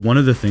One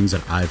of the things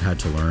that I've had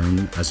to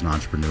learn as an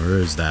entrepreneur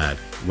is that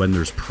when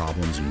there's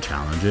problems and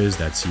challenges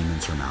that seem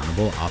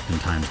insurmountable,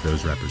 oftentimes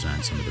those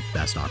represent some of the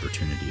best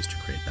opportunities to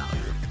create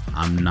value.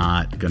 I'm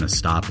not going to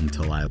stop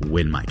until I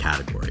win my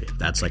category.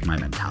 That's like my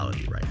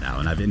mentality right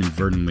now. And I've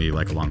inadvertently,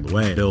 along the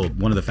way, built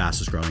one of the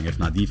fastest growing, if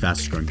not the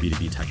fastest growing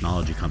B2B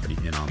technology company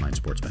in online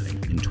sports betting.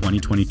 In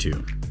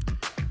 2022,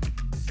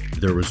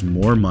 there was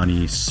more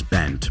money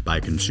spent by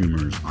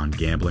consumers on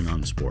gambling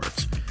on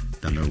sports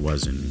than there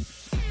was in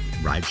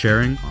ride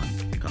sharing,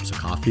 on cups of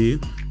coffee,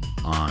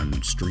 on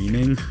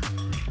streaming,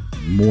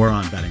 more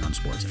on betting on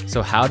sports.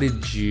 So how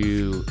did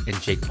you and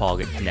Jake Paul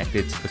get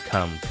connected to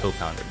become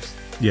co-founders?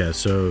 Yeah,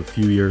 so a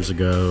few years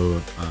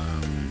ago,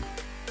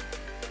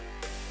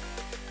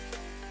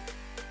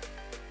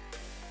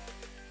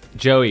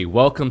 Joey,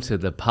 welcome to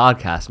the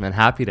podcast, man.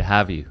 Happy to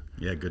have you.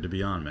 Yeah, good to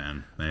be on,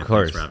 man. Of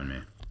course. Thanks for having me.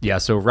 Yeah,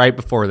 so right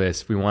before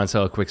this, we want to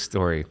tell a quick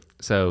story.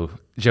 So,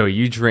 Joey,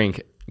 you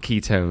drink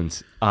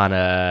ketones on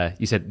a,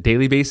 you said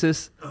daily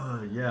basis?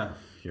 Yeah.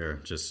 Here,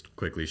 just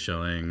quickly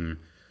showing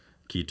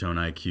Ketone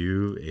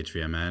IQ,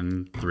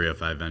 HVMN,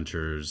 305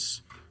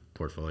 Ventures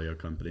portfolio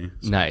company.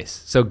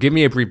 Nice. So give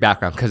me a brief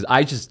background, because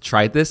I just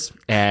tried this,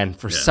 and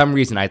for some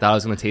reason I thought it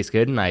was going to taste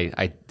good, and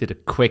I did a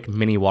quick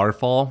mini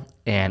waterfall,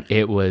 and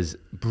it was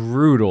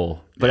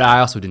brutal, but I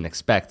also didn't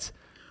expect.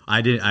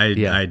 I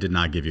did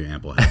not give you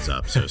ample heads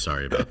up, so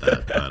sorry about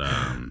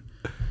that.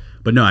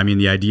 But no, I mean,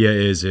 the idea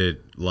is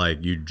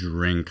you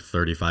drink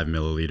 35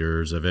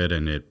 milliliters of it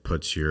and it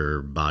puts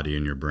your body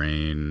and your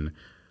brain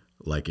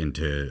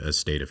into a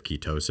state of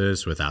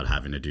ketosis without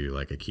having to do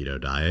a keto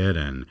diet.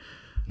 And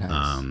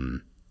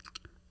nice.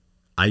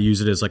 I use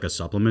it as a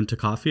supplement to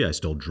coffee. I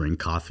still drink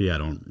coffee.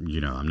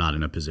 I'm not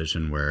in a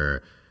position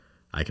where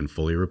I can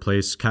fully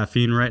replace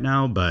caffeine right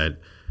now,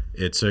 but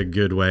it's a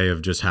good way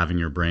of just having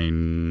your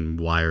brain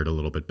wired a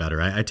little bit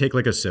better. I take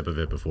a sip of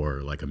it before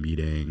a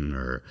meeting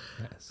or,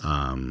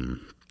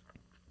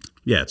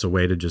 it's a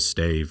way to just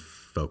stay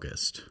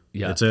focused.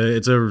 Yeah.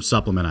 It's a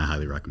supplement I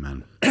highly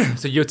recommend.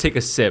 So you'll take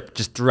a sip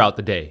just throughout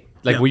the day.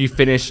 Will you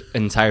finish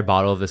an entire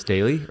bottle of this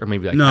daily, or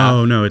maybe half?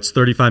 No, it's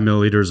 35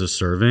 milliliters a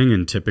serving,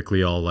 and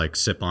typically I'll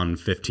sip on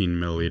 15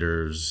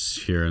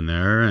 milliliters here and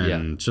there.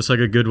 And it's just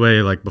a good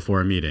way, before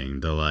a meeting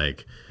to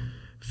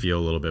feel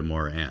a little bit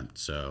more amped.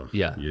 So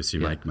you see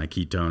my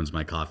ketones,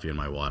 my coffee, and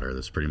my water.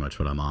 That's pretty much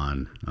what I'm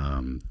on,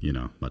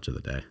 much of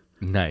the day.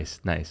 Nice.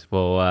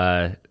 Well,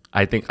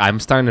 I think I'm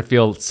starting to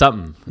feel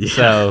something.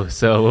 Yeah.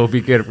 So we'll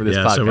be good for this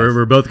podcast. So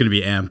we're both going to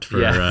be amped for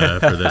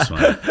this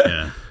one.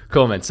 Yeah.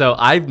 Cool, man. So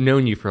I've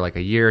known you for a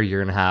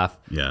year and a half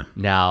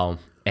now,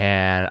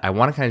 and I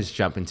want to kind of just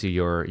jump into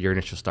your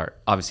initial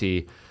start.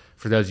 Obviously,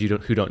 for those of you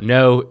who don't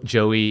know,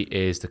 Joey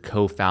is the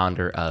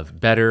co-founder of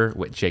Betr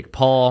with Jake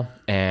Paul,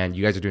 and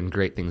you guys are doing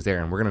great things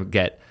there, and we're going to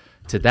get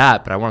to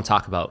that, but I want to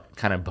talk about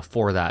kind of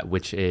before that,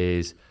 which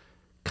is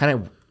kind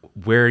of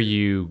where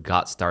you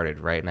got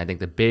started, right? And I think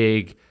the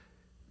big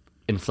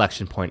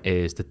inflection point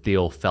is the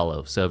Thiel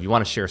Fellow. So if you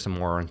want to share some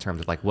more in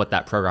terms of what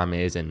that program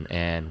is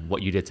and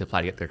what you did to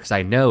apply to get there, because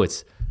I know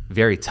it's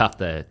very tough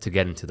to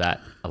get into that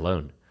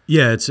alone.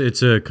 Yeah,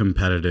 it's a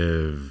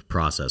competitive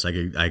process.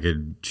 I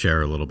could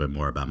share a little bit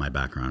more about my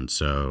background.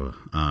 So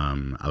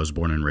I was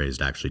born and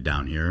raised actually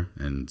down here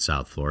in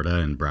South Florida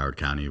in Broward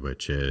County,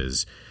 which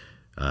is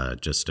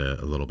just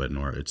a little bit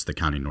north. It's the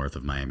county north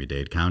of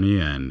Miami-Dade County.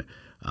 And,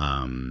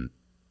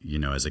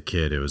 as a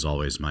kid, it was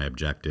always my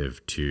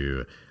objective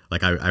to,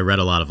 I read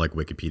a lot of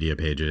Wikipedia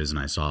pages, and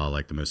I saw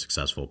the most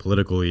successful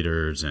political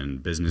leaders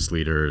and business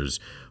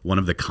leaders. One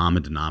of the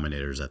common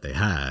denominators that they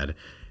had,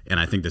 and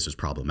I think this is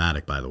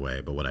problematic, by the way,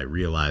 but what I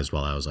realized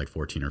while I was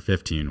 14 or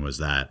 15 was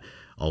that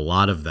a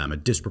lot of them, a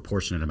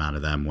disproportionate amount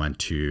of them, went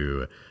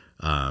to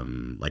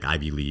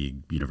Ivy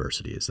League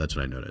universities. That's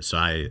what I noticed.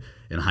 So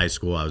in high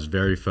school, I was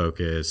very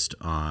focused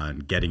on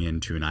getting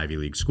into an Ivy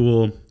League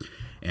school.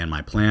 And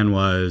my plan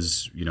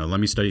was, let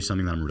me study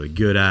something that I'm really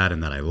good at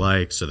and that I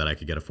like so that I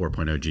could get a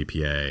 4.0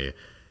 GPA,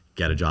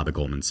 get a job at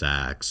Goldman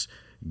Sachs,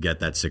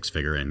 get that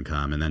six-figure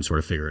income, and then sort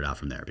of figure it out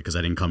from there. Because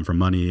I didn't come from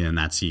money, and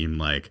that seemed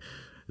like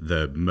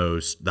the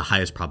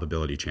highest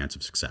probability chance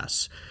of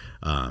success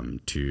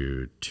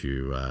to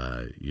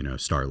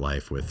start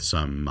life with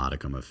some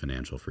modicum of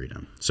financial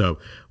freedom. So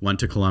went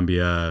to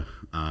Columbia,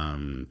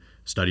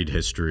 studied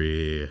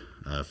history,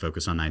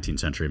 focused on 19th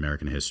century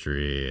American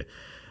history.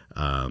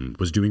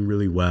 Was doing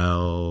really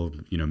well,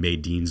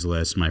 made Dean's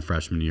List my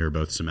freshman year,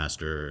 both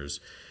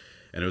semesters,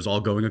 and it was all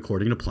going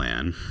according to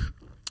plan.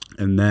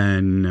 And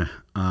then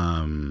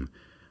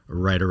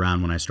right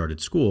around when I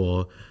started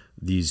school,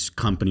 these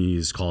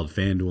companies called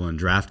FanDuel and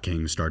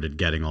DraftKings started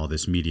getting all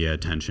this media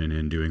attention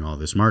and doing all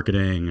this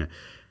marketing.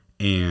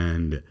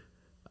 And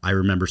I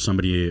remember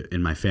somebody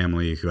in my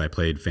family who I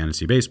played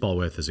fantasy baseball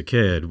with as a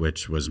kid,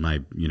 which was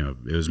it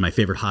was my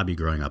favorite hobby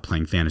growing up,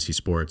 playing fantasy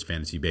sports,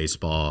 fantasy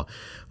baseball,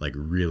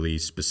 really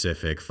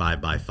specific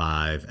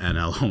 5x5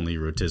 NL only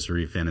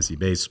rotisserie fantasy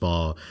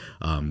baseball,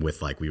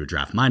 with we would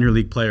draft minor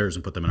league players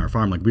and put them in our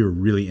farm. We were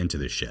really into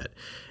this shit.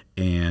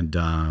 And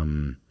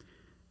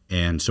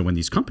And so when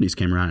these companies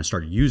came around and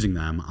started using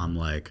them, I'm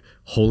like,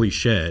 holy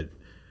shit,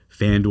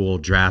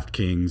 FanDuel,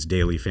 DraftKings,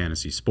 daily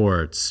fantasy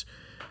sports,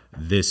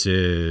 this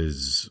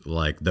is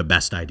like the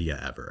best idea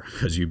ever.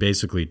 Because you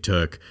basically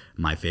took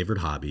my favorite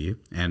hobby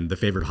and the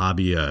favorite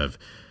hobby of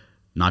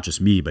not just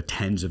me, but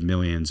tens of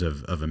millions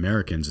of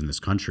Americans in this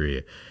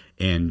country.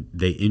 And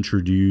they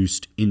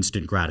introduced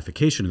instant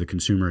gratification of the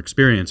consumer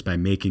experience by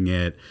making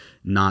it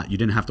not, you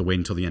didn't have to wait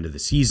until the end of the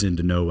season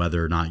to know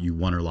whether or not you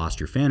won or lost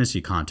your fantasy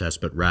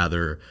contest, but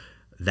rather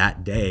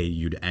that day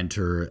you'd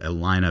enter a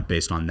lineup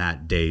based on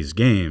that day's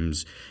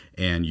games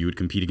and you would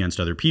compete against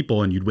other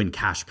people and you'd win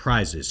cash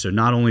prizes. So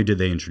not only did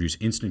they introduce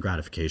instant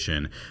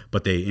gratification,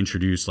 but they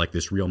introduced like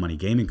this real money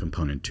gaming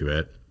component to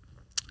it.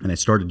 And I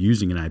started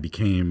using it and I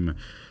became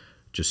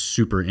just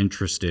super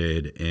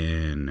interested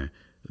in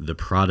the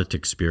product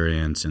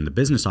experience and the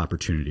business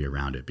opportunity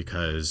around it,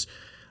 because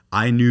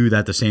I knew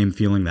that the same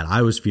feeling that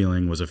I was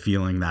feeling was a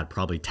feeling that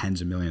probably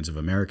tens of millions of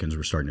Americans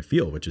were starting to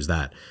feel, which is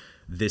that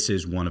this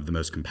is one of the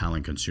most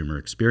compelling consumer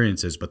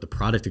experiences, but the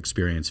product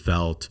experience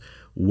felt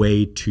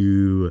way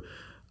too,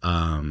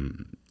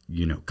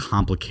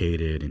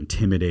 complicated,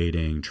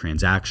 intimidating,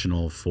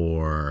 transactional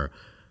for,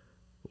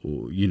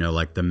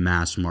 like the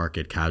mass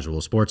market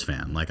casual sports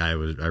fan. Like I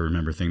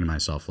remember thinking to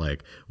myself,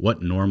 like,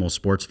 what normal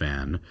sports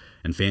fan?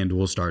 And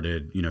FanDuel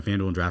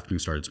and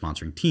DraftKings started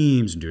sponsoring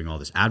teams and doing all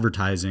this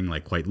advertising,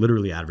 like quite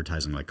literally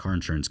advertising like car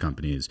insurance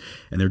companies.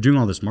 And they're doing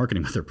all this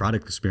marketing, but their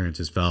product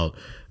experiences felt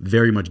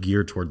very much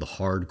geared toward the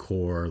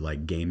hardcore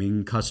like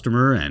gaming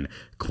customer and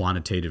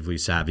quantitatively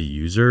savvy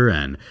user.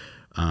 And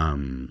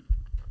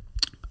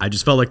I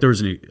just felt like there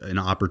was an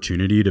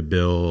opportunity to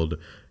build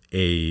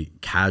a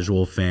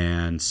casual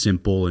fan,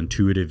 simple,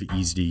 intuitive,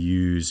 easy to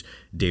use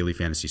daily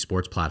fantasy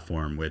sports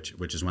platform, which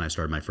is when I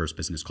started my first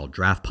business called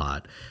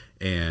DraftPot.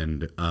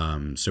 And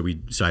so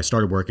I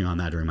started working on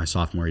that during my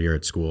sophomore year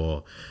at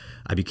school.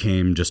 I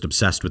became just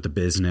obsessed with the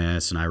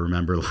business, and I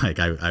remember like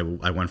I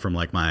went from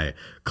like my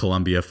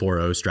Columbia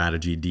 4.0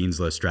 strategy, Dean's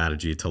List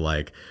strategy, to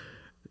like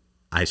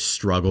I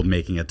struggled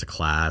making it to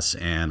class.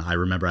 And I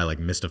remember I like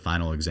missed a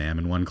final exam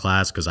in one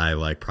class because I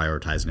like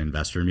prioritized an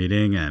investor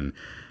meeting, and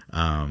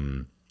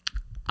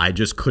I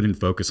just couldn't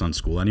focus on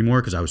school anymore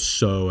because I was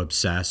so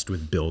obsessed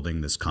with building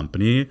this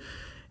company,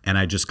 and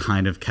I just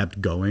kind of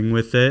kept going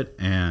with it.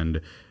 And,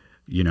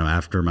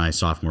 after my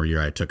sophomore year,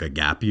 I took a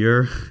gap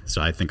year.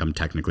 So I think I'm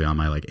technically on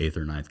my like 8th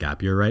or 9th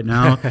gap year right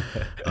now.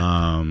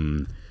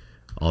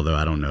 Although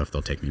I don't know if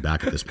they'll take me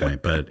back at this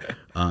point, but,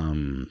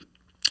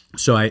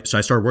 so I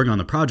started working on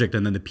the project,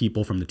 and then the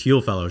people from the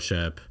Teal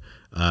Fellowship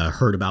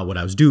heard about what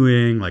I was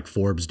doing. Like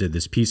Forbes did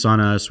this piece on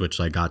us, which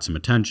like got some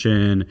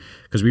attention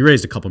because we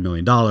raised a couple $1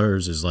 million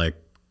as like,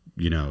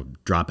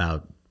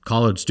 dropout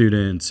college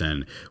students,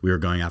 and we were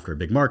going after a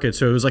big market.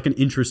 So it was like an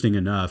interesting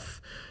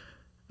enough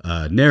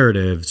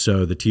narrative.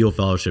 So the Teal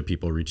Fellowship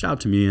people reached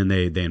out to me, and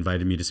they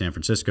invited me to San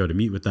Francisco to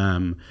meet with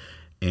them.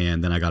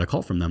 And then I got a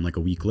call from them like a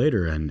week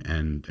later, and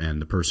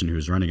the person who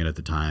was running it at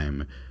the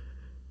time,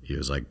 he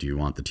was like, do you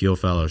want the Teal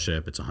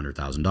Fellowship? It's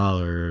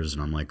 $100,000.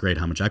 And I'm like, great.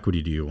 How much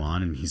equity do you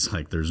want? And he's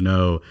like, there's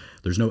no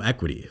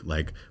equity.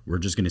 Like, we're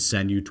just going to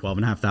send you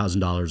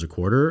 $12,500 a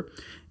quarter.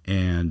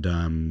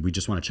 And we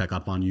just want to check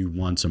up on you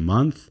once a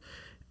month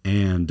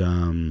and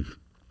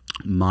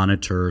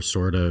monitor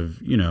sort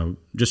of,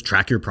 just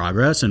track your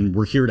progress. And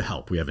we're here to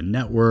help. We have a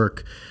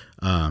network.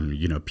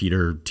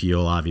 Peter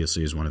Thiel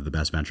obviously is one of the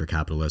best venture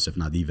capitalists, if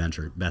not the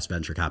best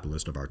venture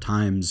capitalist of our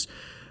times.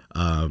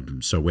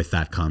 So with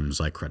that comes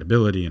like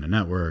credibility and a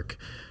network.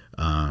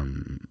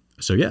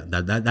 So yeah,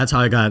 that's how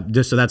I got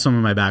so that's some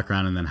of my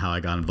background, and then how I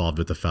got involved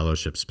with the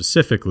fellowship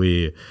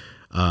specifically.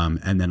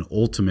 And then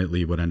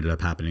ultimately what ended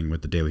up happening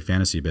with the daily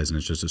fantasy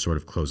business, just to sort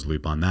of close the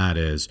loop on that,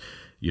 is,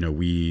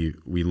 we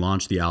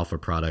launched the alpha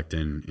product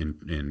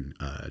in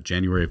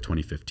January of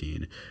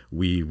 2015.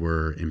 We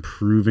were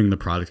improving the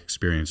product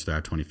experience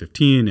throughout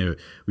 2015.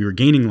 We were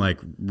gaining like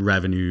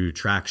revenue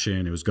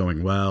traction. It was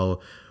going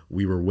well.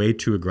 We were way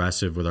too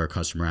aggressive with our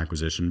customer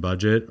acquisition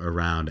budget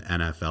around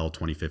NFL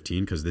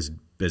 2015, because this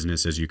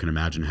business, as you can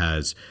imagine,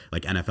 has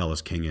like NFL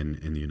is king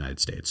in the United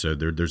States. So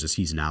there's a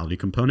seasonality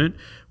component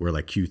where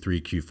like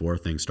Q3, Q4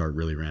 things start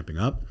really ramping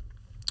up.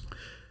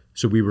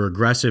 So we were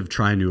aggressive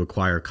trying to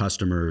acquire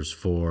customers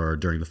for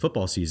during the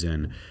football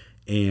season,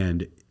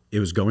 and it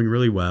was going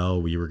really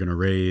well. We were going to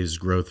raise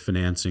growth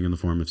financing in the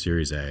form of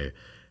Series A.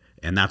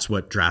 And that's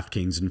what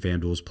DraftKings and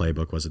FanDuel's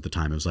playbook was at the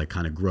time. It was like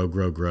kind of grow,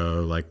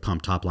 like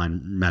pump top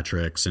line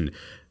metrics, and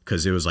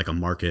because it was like a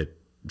market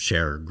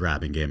share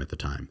grabbing game at the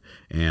time.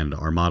 And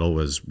our model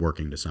was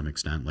working to some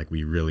extent. Like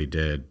we really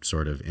did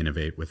sort of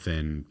innovate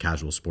within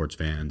casual sports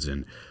fans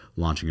and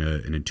launching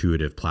an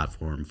intuitive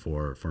platform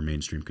for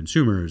mainstream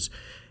consumers.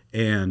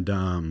 And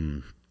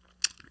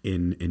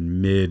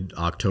in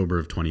mid-October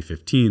of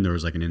 2015, there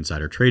was like an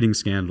insider trading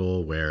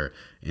scandal where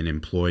an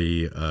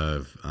employee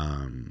of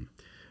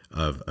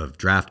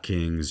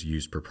DraftKings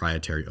used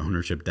proprietary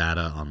ownership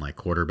data on like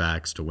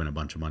quarterbacks to win a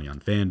bunch of money on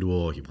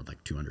FanDuel. He won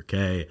like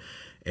 $200K.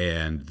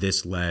 And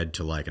this led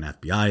to like an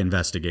FBI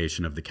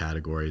investigation of the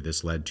category.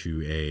 This led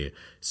to a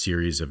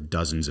series of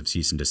dozens of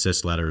cease and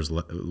desist letters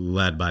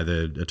led by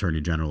the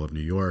Attorney General of New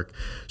York.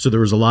 So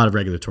there was a lot of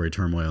regulatory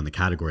turmoil in the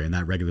category, and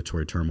that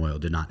regulatory turmoil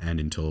did not end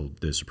until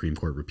the Supreme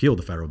Court repealed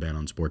the federal ban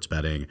on sports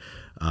betting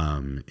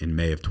in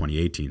May of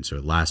 2018. So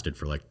it lasted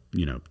for like,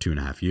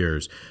 2.5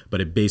 years, but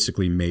it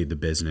basically made the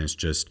business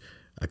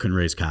I couldn't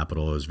raise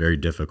capital. It was very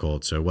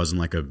difficult. So it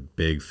wasn't like a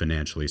big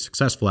financially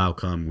successful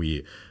outcome.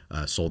 We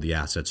sold the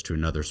assets to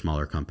another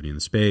smaller company in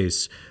the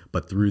space.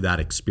 But through that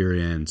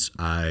experience,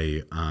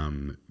 I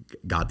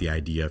got the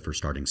idea for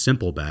starting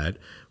SimpleBet,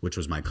 which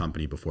was my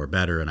company before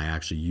Betr. And I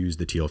actually used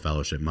the Teal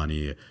Fellowship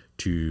money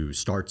to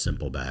start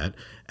SimpleBet,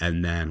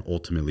 and then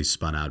ultimately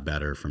spun out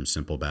Betr from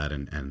SimpleBet.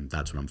 And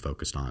that's what I'm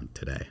focused on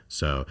today.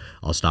 So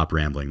I'll stop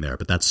rambling there.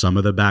 But that's some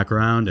of the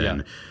background. Yeah.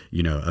 And,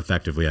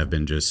 effectively I've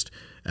been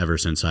ever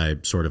since I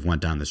sort of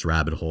went down this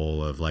rabbit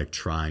hole of like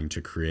trying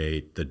to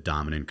create the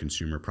dominant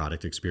consumer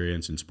product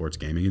experience in sports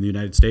gaming in the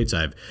United States,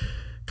 I've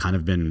kind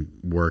of been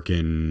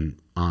working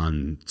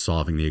on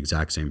solving the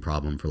exact same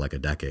problem for like a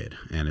decade.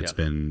 And it's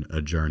been a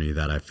journey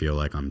that I feel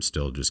like I'm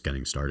still just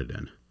getting started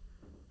in.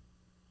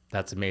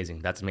 That's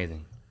amazing.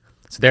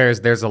 So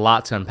there's a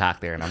lot to unpack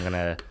there, and I'm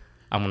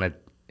gonna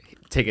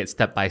take it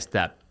step by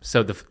step.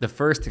 So the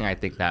first thing I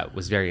think that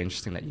was very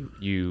interesting that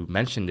you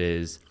mentioned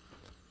is,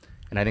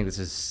 and I think this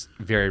is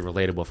very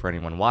relatable for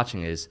anyone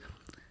watching, is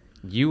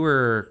you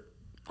were,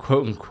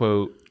 quote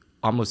unquote,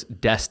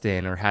 almost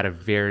destined or had a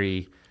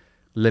very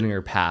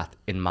linear path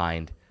in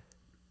mind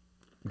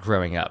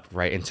growing up,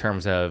 right? In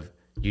terms of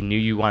you knew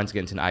you wanted to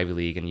get into an Ivy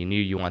League, and you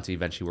knew you wanted to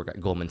eventually work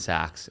at Goldman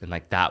Sachs, and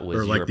like that was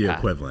or like your the path.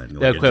 equivalent. The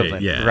like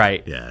equivalent,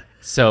 right? Yeah.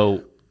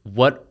 So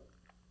what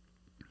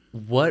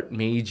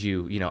made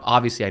you,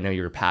 obviously I know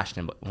you were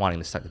passionate about wanting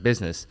to start the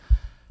business,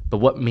 but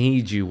what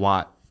made you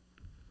want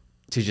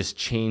to just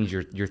change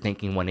your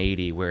thinking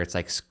 180, where it's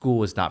like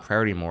school is not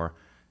priority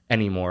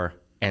anymore,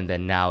 and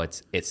then now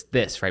it's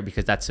this, right?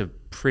 Because that's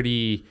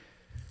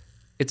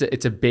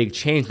it's a big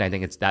change, and I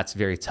think that's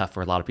very tough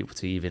for a lot of people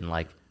to even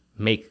like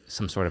make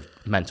some sort of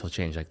mental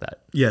change like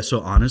that. Yeah, so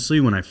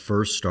honestly, when I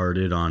first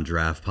started on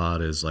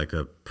DraftPod as like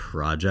a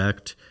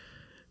project,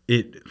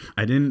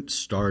 I didn't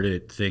start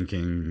it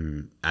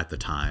thinking at the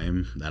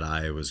time that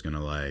I was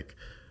gonna like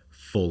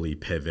fully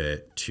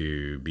pivot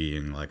to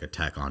being like a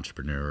tech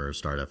entrepreneur or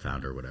startup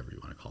founder, whatever you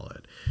want to call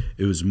it.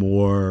 It was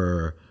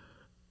more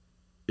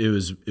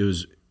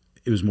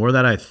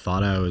that I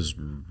thought I was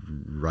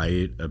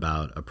right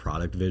about a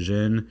product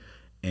vision,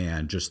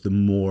 and just the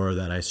more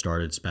that I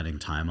started spending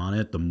time on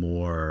it, the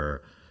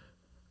more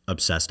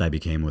obsessed I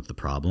became with the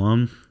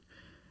problem.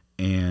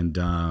 And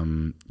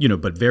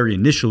but very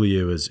initially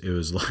it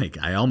was like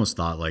I almost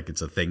thought like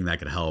it's a thing that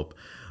could help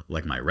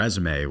like my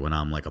resume when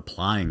I'm like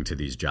applying to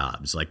these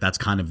jobs. Like that's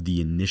kind of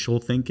the initial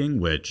thinking,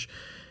 which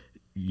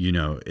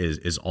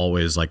is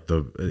always like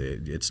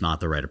it's not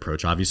the right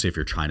approach. Obviously, if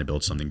you're trying to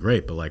build something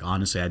great, but like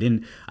honestly, I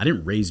didn't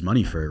raise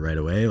money for it right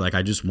away. Like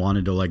I just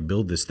wanted to like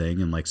build this thing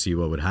and like see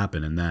what would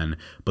happen. And then,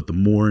 but the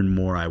more and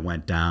more I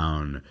went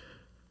down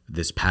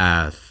this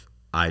path,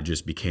 I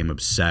just became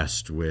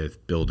obsessed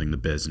with building the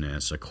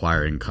business,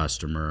 acquiring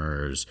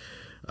customers,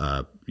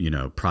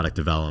 product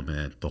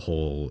development,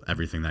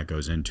 everything that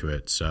goes into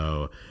it.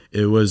 So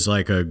it was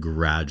like a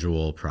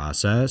gradual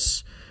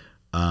process.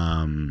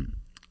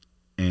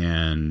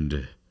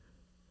 And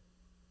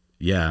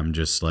yeah, I'm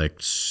just like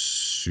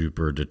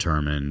super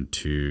determined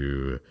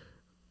to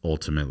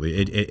ultimately,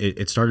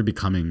 it started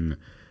becoming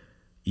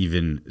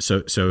even,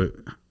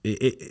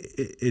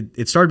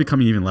 it started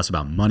becoming even less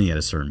about money at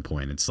a certain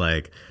point. It's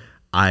like,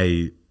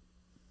 I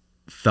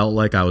felt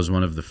like I was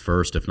one of the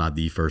first, if not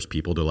the first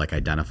people to like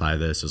identify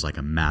this as like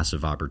a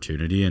massive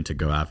opportunity and to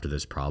go after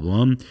this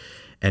problem.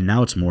 And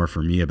now it's more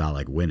for me about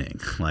like winning.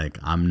 Like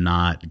I'm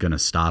not going to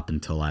stop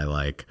until I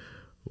like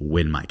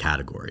win my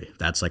category.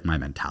 That's like my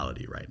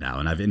mentality right now.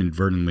 And I've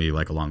inadvertently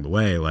like along the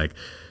way, like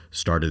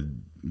started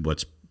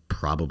what's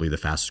probably the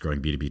fastest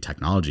growing B2B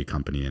technology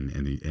company in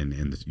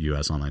the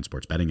US online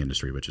sports betting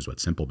industry, which is what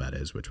SimpleBet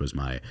is, which was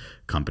my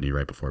company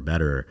right before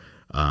Betr.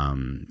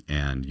 And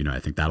I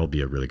think that'll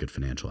be a really good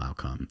financial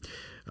outcome.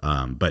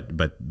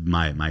 But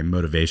my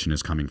motivation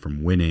is coming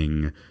from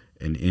winning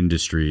an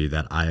industry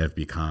that I have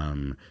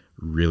become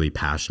really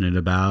passionate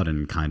about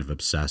and kind of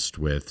obsessed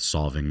with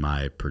solving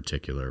my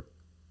particular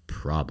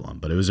problem.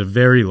 But it was a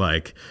very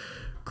like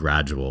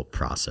gradual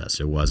process.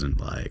 It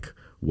wasn't like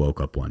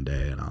woke up one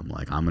day and I'm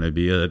like, I'm going to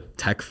be a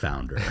tech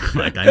founder.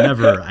 Like I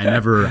never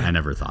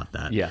thought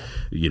that,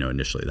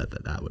 initially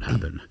that would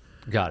happen.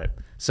 Got it.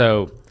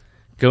 So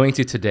going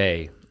to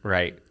today,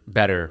 right?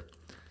 Betr.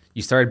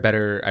 You started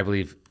Betr, I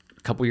believe,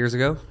 a couple years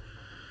ago.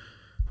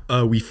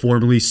 We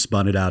formally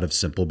spun it out of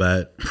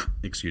SimpleBet,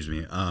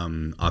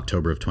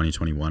 October of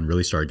 2021,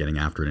 really started getting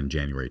after it in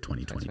January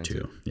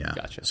 2022. Yeah.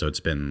 Gotcha. So it's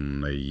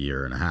been a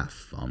year and a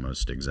half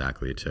almost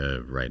exactly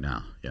to right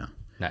now. Yeah.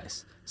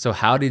 Nice. So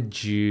how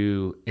did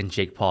you and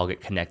Jake Paul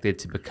get connected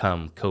to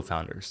become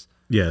co-founders?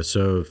 Yeah.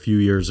 So a few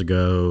years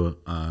ago,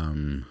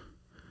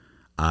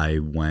 I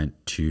went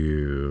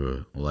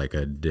to like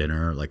a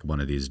dinner, like one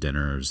of these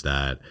dinners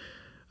that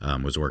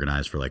was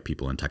organized for like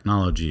people in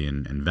technology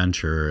and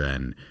venture.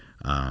 And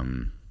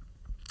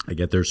I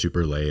get there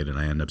super late, and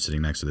I end up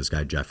sitting next to this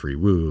guy, Jeffrey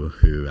Wu,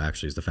 who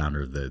actually is the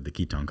founder of the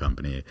Ketone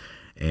Company.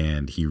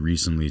 And he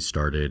recently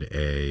started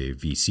a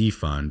VC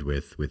fund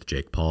with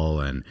Jake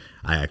Paul. And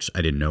I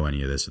didn't know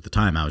any of this at the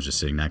time. I was just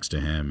sitting next to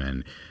him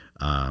and,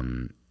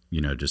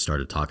 just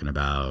started talking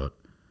about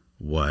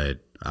what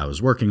I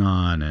was working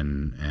on.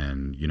 And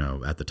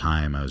at the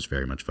time I was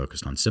very much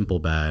focused on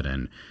Simplebet.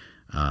 And,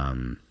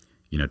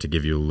 to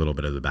give you a little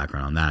bit of the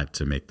background on that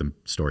to make the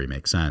story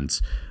make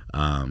sense,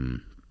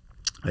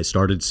 I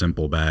started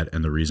Simplebet,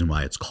 and the reason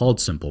why it's called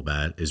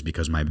Simplebet is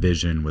because my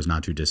vision was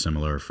not too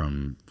dissimilar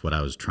from what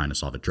I was trying to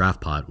solve at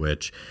DraftPot,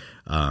 which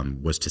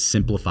was to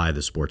simplify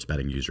the sports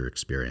betting user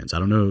experience. I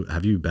don't know,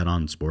 have you bet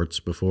on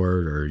sports before,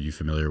 or are you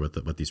familiar with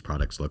what these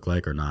products look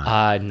like or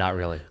not? Not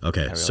really.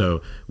 Okay, not really.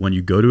 So when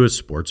you go to a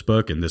sports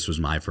book, and this was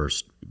my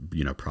first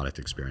product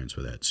experience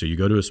with it. So you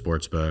go to a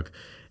sports book,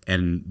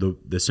 and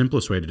the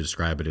simplest way to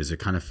describe it is it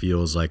kind of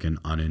feels like an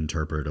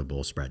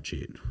uninterpretable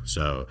spreadsheet.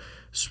 So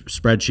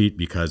spreadsheet,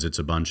 because it's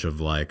a bunch of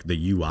like,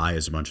 the UI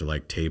is a bunch of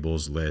like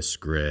tables, lists,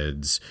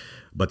 grids,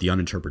 but the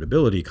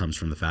uninterpretability comes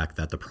from the fact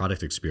that the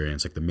product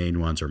experience, like the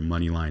main ones are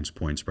money lines,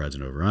 point spreads,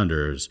 and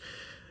over-unders.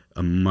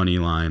 A money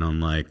line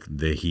on like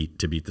the Heat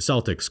to beat the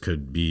Celtics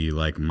could be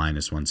like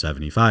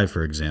 -175,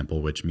 for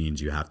example, which means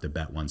you have to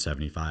bet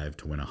 175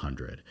 to win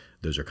 100.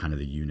 Those are kind of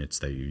the units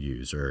that you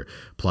use, or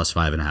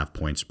 +5.5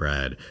 point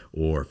spread,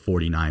 or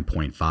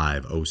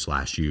 49.5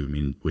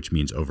 O/U, which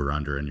means over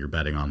under. And you're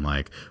betting on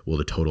like, will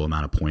the total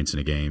amount of points in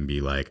a game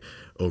be like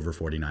over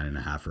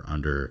 49.5 or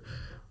under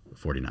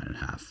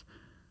 49.5?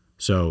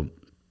 So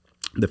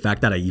the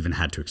fact that I even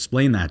had to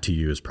explain that to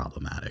you is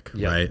problematic,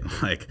 right?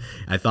 Like,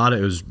 I thought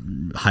it was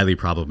highly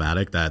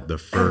problematic that the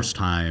first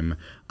time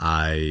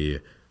I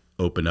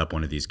opened up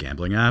one of these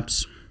gambling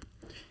apps,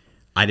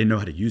 I didn't know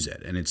how to use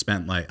it. And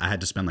I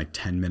had to spend like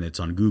 10 minutes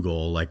on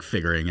Google, like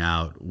figuring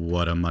out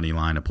what a money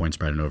line, a point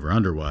spread, and over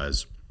under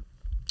was.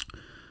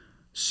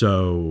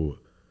 So,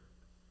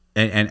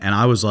 and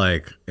I was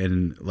like,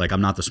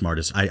 I'm not the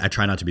smartest. I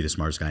try not to be the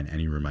smartest guy in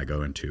any room I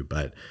go into,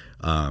 but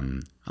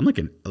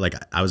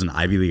I was an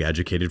Ivy League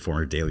educated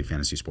former daily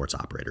fantasy sports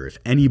operator. If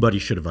anybody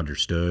should have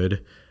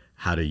understood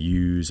how to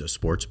use a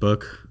sports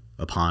book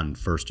upon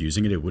first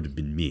using it, it would have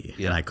been me,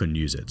 and I couldn't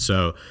use it.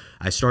 So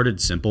I started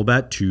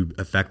Simplebet to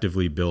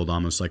effectively build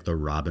almost like the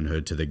Robin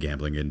Hood to the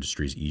gambling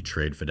industry's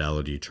E-Trade,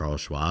 Fidelity,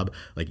 Charles Schwab.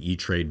 Like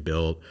E-Trade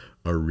built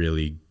a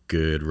really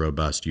good,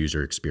 robust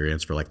user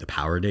experience for like the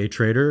power day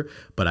trader,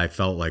 but I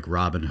felt like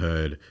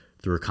Robinhood,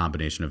 through a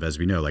combination of, as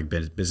we know, like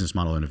business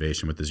model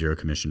innovation with the zero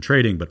commission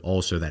trading, but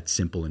also that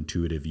simple,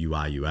 intuitive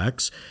UI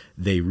UX,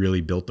 they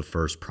really built the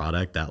first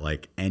product that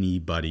like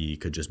anybody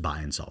could just buy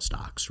and sell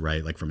stocks,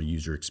 right? Like from a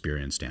user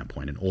experience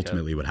standpoint. And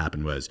ultimately what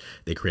happened was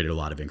they created a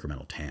lot of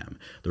incremental TAM.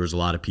 There was a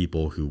lot of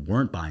people who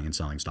weren't buying and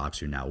selling stocks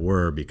who now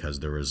were,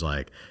 because there was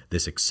like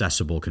this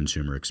accessible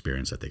consumer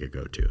experience that they could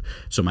go to.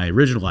 So my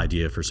original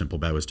idea for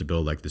Simplebet was to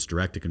build like this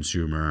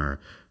direct-to-consumer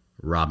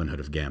Robinhood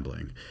of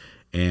gambling.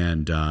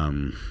 And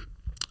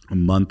a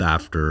month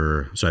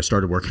after, so I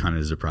started working on it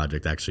as a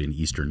project actually in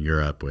Eastern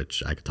Europe,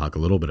 which I could talk a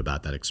little bit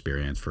about that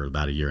experience for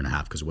about a year and a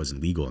half because it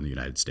wasn't legal in the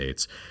United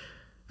States.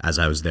 As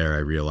I was there, I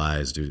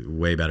realized it was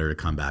way better to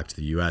come back to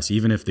the US.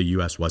 Even if the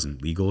US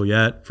wasn't legal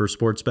yet for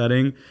sports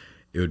betting,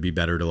 it would be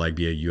better to like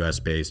be a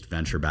US-based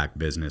venture-backed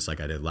business like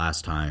I did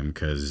last time,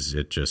 because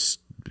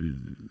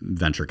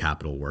venture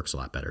capital works a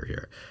lot better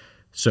here.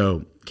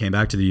 So came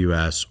back to the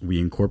US.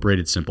 We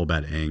incorporated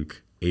Simplebet Inc.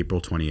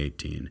 April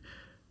 2018.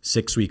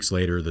 6 weeks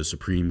later, the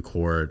Supreme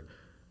Court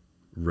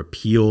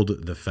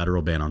repealed the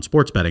federal ban on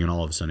sports betting, and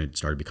all of a sudden it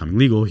started becoming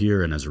legal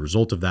here. And as a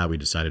result of that, we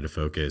decided to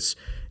focus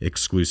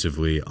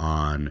exclusively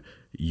on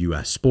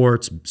U.S.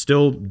 sports,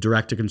 still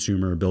direct to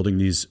consumer, building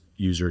these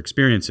user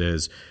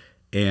experiences.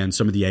 And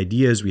some of the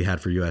ideas we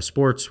had for U.S.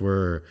 sports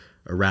were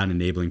around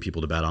enabling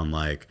people to bet on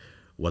like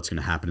what's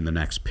going to happen in the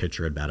next pitch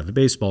or at bat of a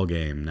baseball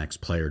game, next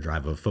play or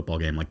drive of a football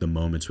game, like the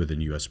moments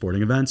within U.S.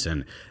 sporting events.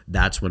 And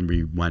that's when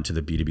we went to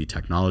the B2B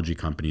technology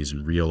companies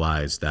and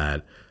realized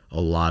that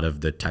a lot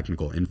of the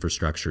technical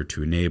infrastructure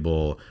to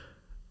enable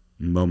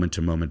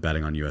moment-to-moment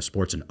betting on U.S.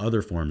 sports and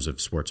other forms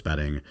of sports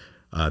betting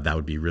that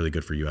would be really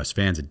good for U.S.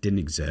 fans, it didn't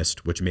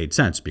exist, which made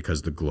sense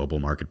because the global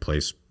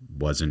marketplace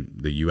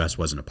the U.S.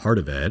 wasn't a part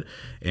of it.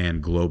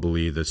 And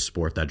globally, the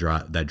sport that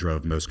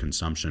drove most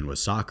consumption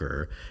was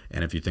soccer.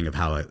 And if you think of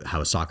how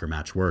a soccer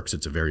match works,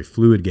 it's a very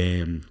fluid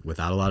game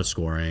without a lot of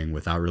scoring,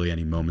 without really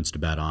any moments to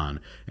bet on.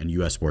 And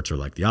U.S. sports are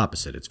like the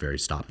opposite. It's very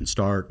stop and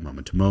start,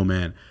 moment to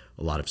moment,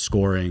 a lot of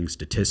scoring,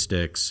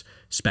 statistics,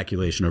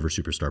 speculation over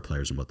superstar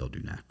players and what they'll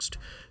do next.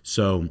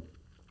 So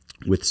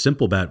with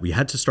Simplebet, we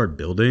had to start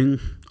building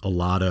a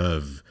lot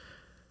of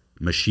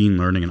machine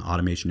learning and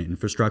automation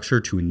infrastructure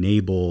to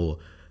enable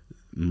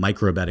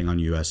micro betting on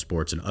U.S.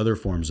 sports and other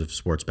forms of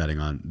sports betting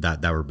on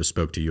that were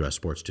bespoke to U.S.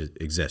 sports to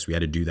exist. We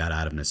had to do that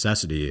out of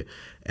necessity.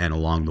 And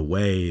along the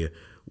way,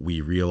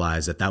 we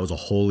realized that that was a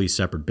wholly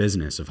separate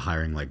business of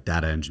hiring like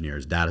data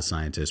engineers, data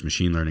scientists,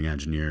 machine learning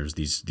engineers,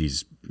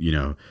 these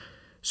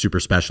super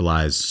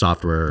specialized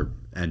software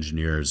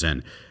engineers.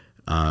 And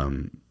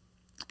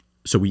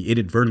so we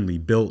inadvertently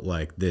built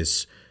like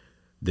this,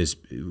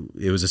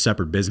 it was a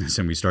separate business,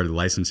 and we started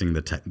licensing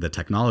the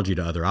technology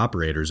to other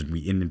operators, and we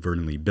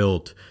inadvertently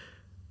built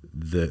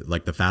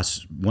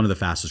one of the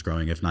fastest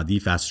growing, if not the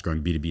fastest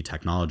growing B2B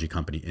technology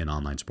company in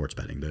online sports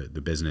betting.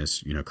 The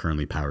business,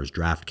 currently powers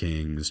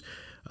DraftKings,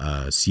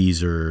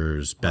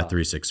 Caesars,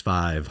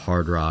 Bet365,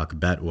 Hard Rock,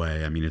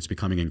 Betway. I mean, it's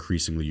becoming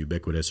increasingly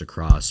ubiquitous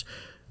across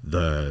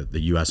the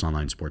US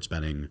online sports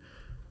betting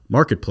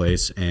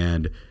marketplace.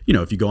 And,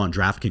 if you go on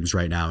DraftKings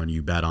right now and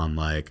you bet on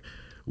like,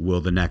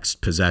 will the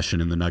next possession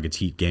in the Nuggets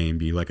Heat game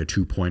be like a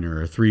 2-pointer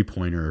or a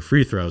 3-pointer or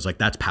free throws? Like,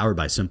 that's powered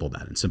by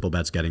SimpleBet, and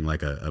SimpleBet's getting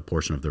like a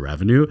portion of the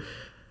revenue.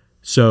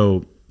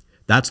 So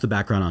that's the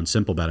background on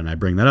SimpleBet. And I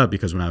bring that up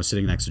because when I was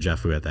sitting next to Jeff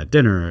Fu at that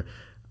dinner,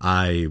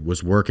 I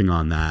was working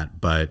on that,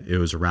 but it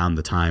was around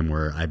the time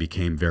where I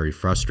became very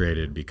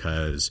frustrated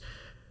because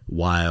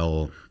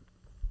while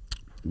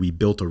we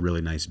built a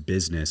really nice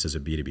business as a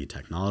B2B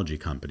technology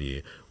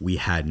company, we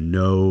had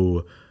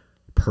no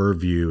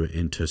purview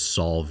into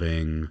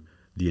solving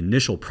the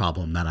initial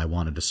problem that I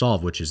wanted to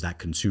solve, which is that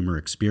consumer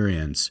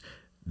experience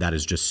that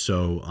is just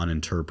so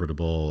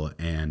uninterpretable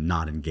and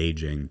not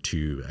engaging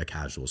to a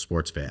casual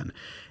sports fan.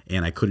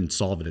 And I couldn't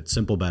solve it at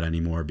SimpleBet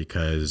anymore,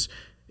 because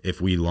if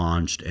we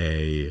launched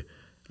our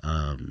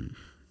own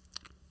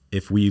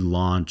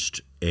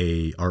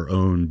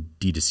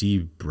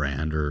D2C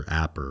brand or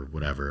app or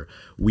whatever,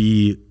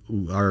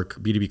 our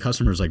B2B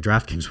customers like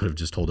DraftKings would have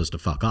just told us to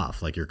fuck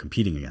off, like, you're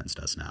competing against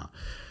us now.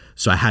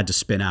 So I had to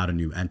spin out a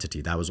new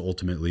entity. That was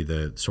ultimately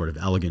the sort of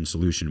elegant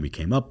solution we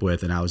came up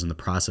with, and I was in the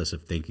process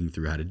of thinking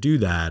through how to do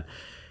that.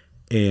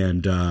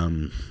 And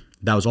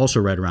that was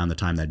also right around the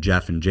time that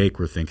Jeff and Jake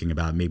were thinking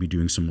about maybe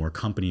doing some more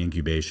company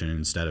incubation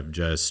instead of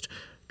just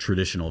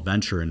traditional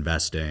venture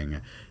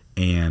investing.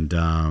 And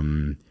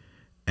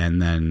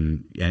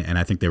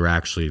I think they were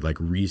actually like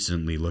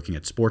recently looking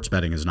at sports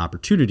betting as an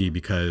opportunity,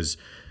 because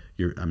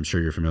I'm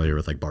sure you're familiar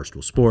with like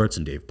Barstool Sports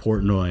and Dave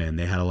Portnoy, and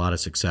they had a lot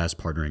of success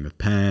partnering with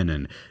Penn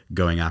and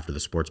going after the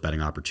sports betting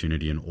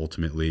opportunity, and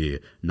ultimately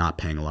not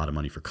paying a lot of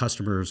money for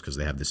customers because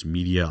they have this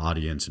media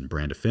audience and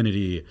brand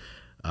affinity.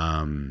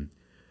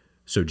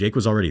 So Jake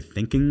was already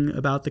thinking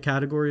about the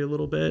category a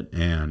little bit,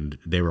 and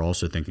they were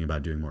also thinking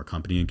about doing more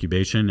company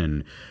incubation.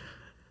 And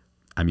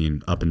I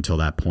mean, up until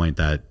that point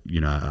that,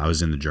 I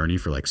was in the journey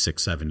for like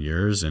 6-7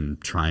 years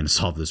and trying to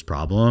solve this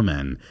problem.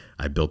 And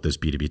I built this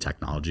B2B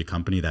technology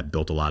company that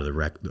built a lot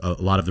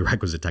of the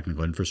requisite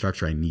technical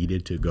infrastructure I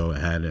needed to go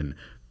ahead and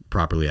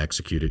properly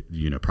execute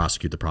it,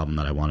 prosecute the problem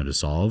that I wanted to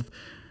solve.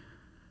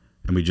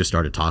 And we just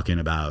started talking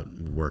about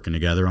working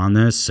together on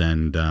this.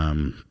 And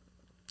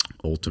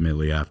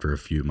ultimately, after a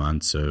few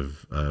months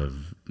of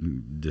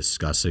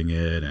discussing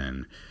it,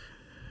 and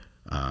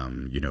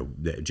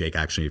Jake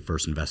actually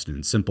first invested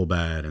in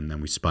SimpleBet, and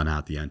then we spun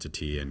out the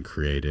entity and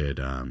created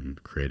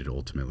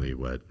ultimately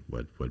what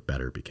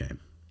Betr became.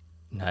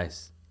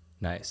 Nice.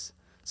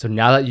 So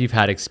now that you've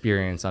had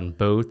experience on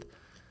both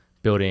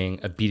building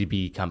a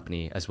B2B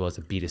company as well as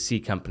a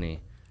B2C company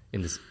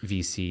in this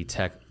VC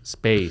tech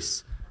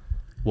space,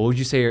 what would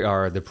you say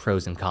are the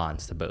pros and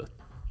cons to both?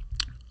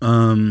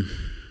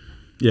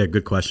 Yeah,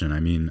 good question. I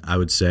mean, I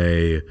would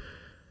say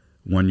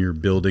when you're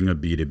building a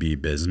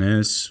B2B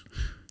business,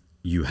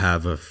 you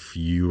have a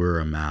fewer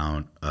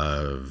amount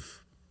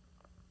of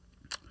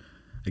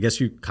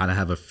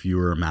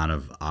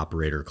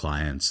operator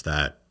clients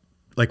that,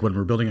 like, when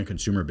we're building a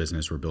consumer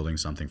business, we're building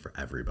something for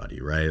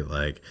everybody, right?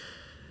 Like,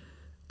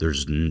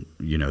 there's,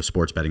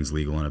 sports betting's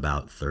legal in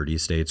about 30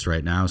 states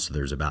right now. So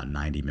there's about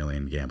 90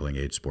 million gambling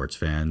age sports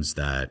fans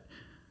that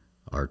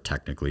are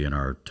technically in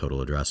our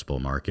total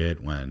addressable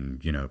market. When,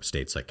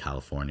 states like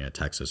California,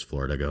 Texas,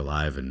 Florida go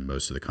live and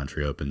most of the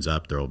country opens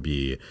up, there'll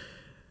be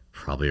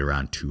probably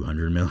around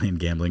 200 million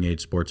gambling age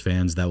sports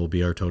fans that will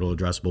be our total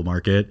addressable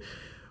market.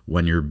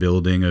 When you're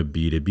building a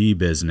B2B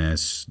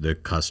business, the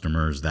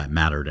customers that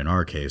mattered in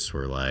our case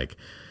were like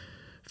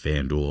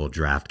FanDuel,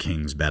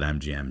 DraftKings,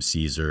 BetMGM,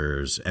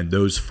 Caesars, and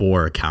those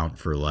four account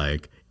for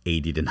like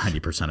 80 to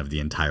 90% of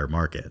the entire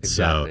market.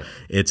 Exactly. So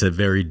it's a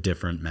very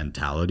different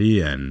mentality.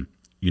 And,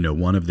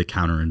 one of the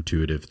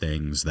counterintuitive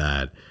things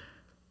that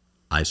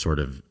I sort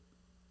of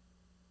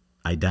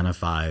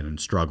identified and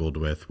struggled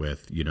with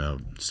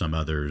some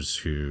others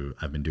who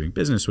I've been doing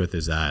business with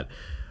is that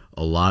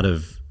a lot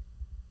of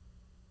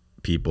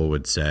people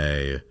would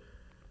say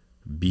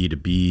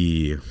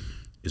B2B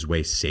is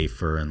way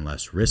safer and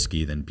less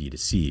risky than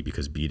B2C,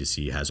 because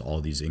B2C has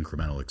all these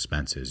incremental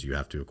expenses. You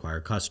have to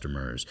acquire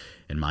customers.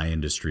 In my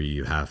industry,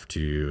 you have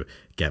to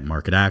get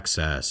market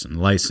access and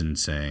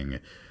licensing.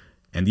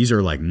 And these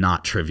are like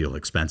not trivial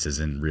expenses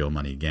in real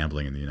money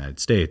gambling in the United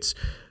States.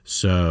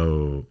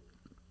 So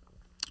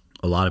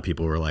a lot of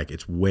people were like,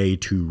 it's way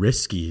too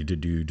risky to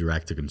do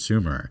direct to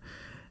consumer.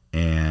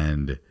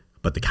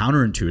 But the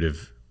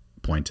counterintuitive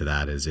point to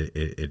that is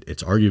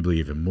it's arguably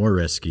even more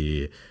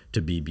risky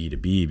to be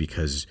B2B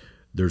because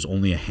there's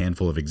only a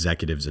handful of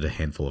executives at a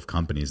handful of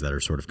companies that are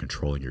sort of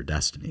controlling your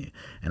destiny.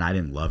 And I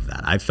didn't love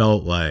that. I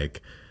felt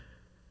like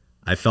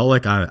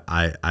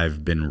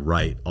I've been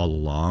right all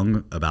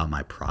along about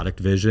my product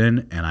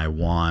vision, and I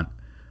want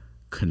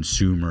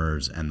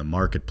consumers and the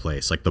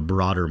marketplace, like the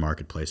broader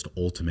marketplace, to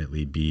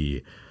ultimately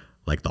be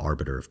like the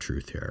arbiter of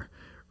truth here,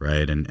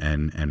 right?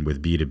 And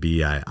with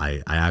B2B,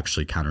 I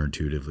actually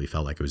counterintuitively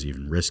felt like it was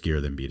even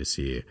riskier than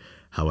B2C.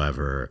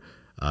 However,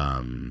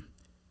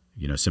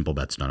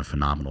 Simplebet's done a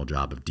phenomenal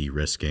job of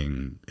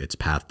de-risking its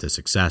path to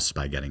success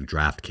by getting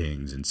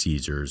DraftKings and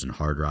Caesars and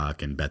Hard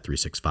Rock and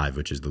Bet365,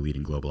 which is the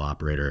leading global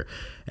operator,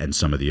 and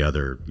some of the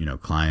other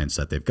clients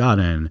that they've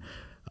gotten.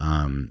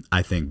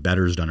 I think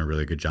Betr's done a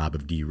really good job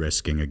of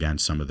de-risking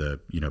against some of the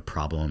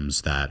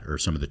problems that, or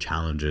some of the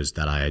challenges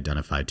that I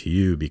identified to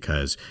you,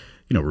 because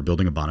we're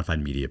building a bona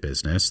fide media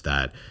business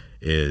that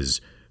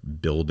is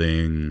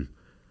building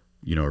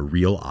a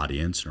real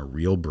audience and a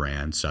real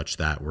brand, such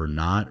that we're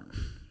not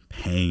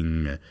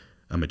paying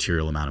a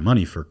material amount of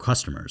money for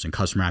customers, and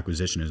customer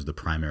acquisition is the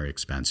primary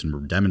expense. And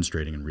we're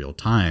demonstrating in real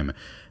time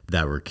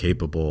that we're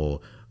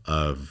capable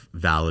of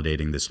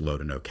validating this low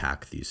to no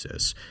CAC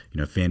thesis.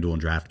 FanDuel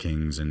and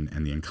DraftKings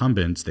and the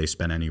incumbents, they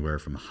spend anywhere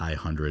from high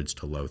hundreds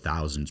to low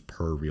thousands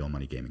per real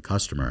money gaming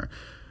customer.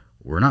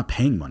 We're not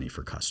paying money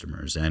for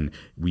customers. And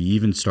we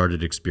even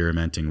started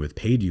experimenting with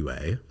paid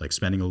UA, like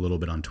spending a little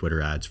bit on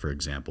Twitter ads, for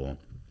example.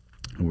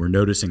 And we're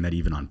noticing that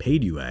even on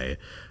paid UA,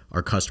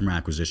 our customer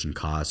acquisition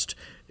cost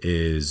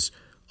is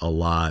a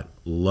lot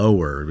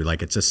lower.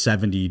 Like it's a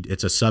sub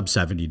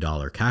 $70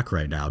 CAC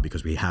right now,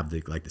 because we have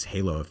this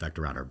halo effect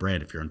around our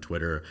brand. If you're on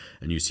Twitter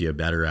and you see a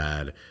Betr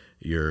ad,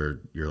 you're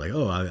like,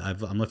 oh,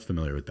 I'm less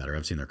familiar with Betr.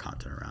 I've seen their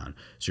content around.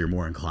 So you're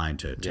more inclined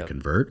to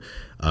convert.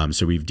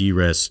 So we've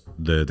de-risked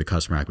the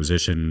customer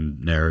acquisition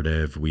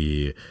narrative.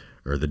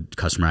 Or the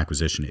customer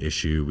acquisition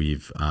issue.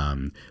 We've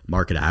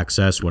market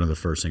access. One of the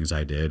first things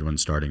I did when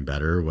starting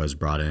Betr was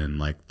brought in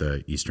like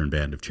the Eastern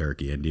Band of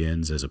Cherokee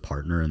Indians as a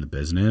partner in the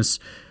business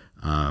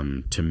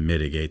to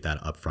mitigate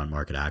that upfront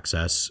market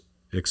access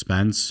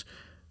expense,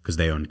 because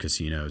they own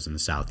casinos in the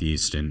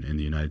Southeast in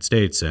the United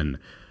States. And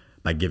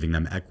by giving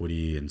them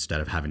equity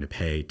instead of having to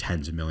pay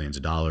tens of millions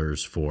of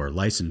dollars for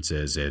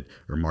licenses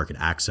or market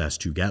access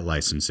to get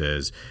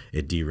licenses,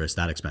 it de-risks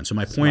that expense. So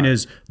my point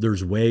is,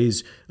 there's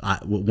ways.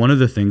 One of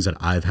the things that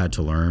I've had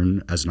to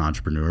learn as an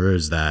entrepreneur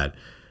is that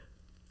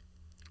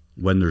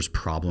when there's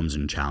problems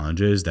and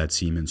challenges that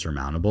seem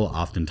insurmountable,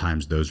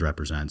 oftentimes those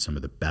represent some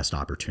of the best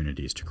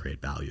opportunities to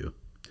create value.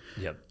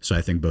 Yep. So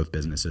I think both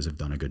businesses have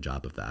done a good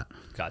job of that.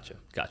 Gotcha.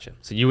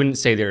 So you wouldn't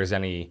say there's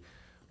any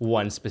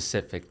one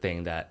specific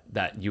thing that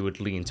you would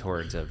lean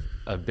towards of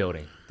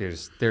building.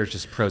 There's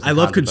just pros and cons.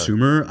 I love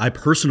consumer. I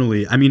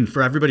personally,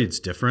 for everybody it's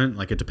different.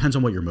 Like it depends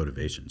on what your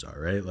motivations are,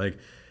 right? Like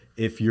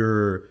if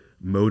you're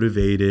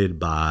motivated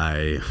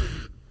by,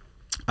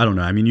 I don't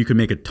know, you can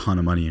make a ton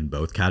of money in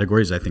both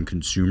categories. I think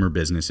consumer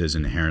businesses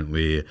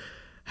inherently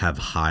have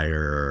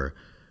higher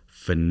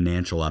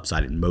financial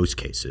upside in most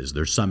cases.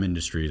 There's some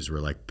industries where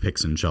like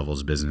picks and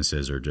shovels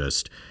businesses are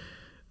just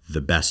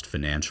the best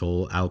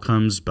financial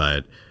outcomes,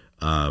 but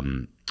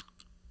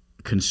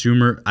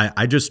consumer,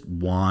 I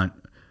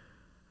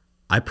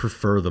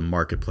prefer the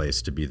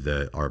marketplace to be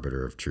the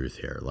arbiter of truth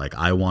here. Like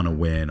I want to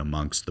win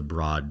amongst the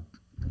broad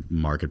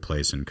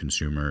marketplace and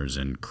consumers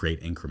and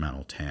create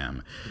incremental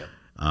TAM. Yep.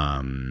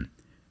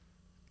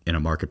 In a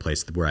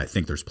marketplace where I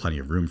think there's plenty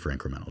of room for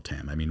incremental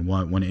TAM.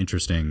 One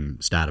interesting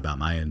stat about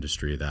my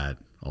industry that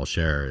I'll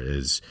share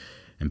is,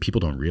 and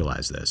people don't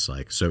realize this,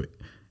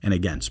 and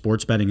again,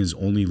 sports betting is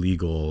only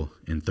legal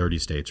in 30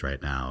 states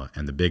right now,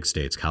 and the big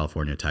states,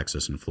 California,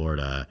 Texas, and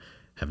Florida,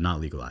 have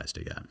not legalized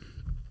it yet.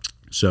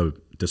 So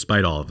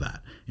despite all of that,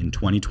 in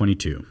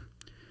 2022,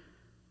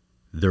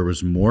 there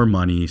was more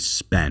money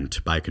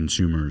spent by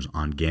consumers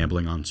on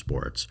gambling on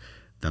sports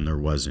than there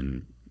was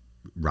in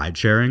ride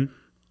sharing,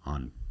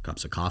 on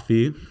cups of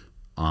coffee,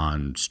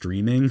 on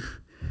streaming,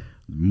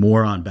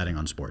 more on betting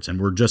on sports. And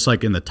we're just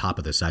like in the top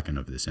of the second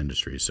of this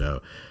industry.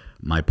 So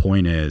my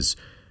point is,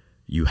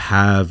 you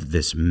have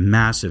this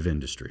massive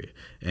industry,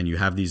 and you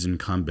have these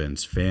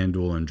incumbents,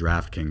 FanDuel and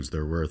DraftKings.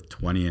 They're worth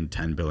 $20 and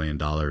 $10 billion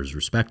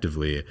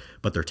respectively,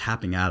 but they're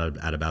tapping out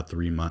at about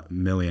 3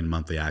 million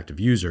monthly active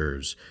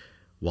users,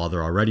 while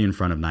they're already in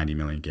front of 90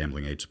 million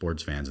gambling age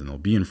sports fans, and they'll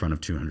be in front of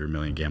 200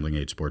 million gambling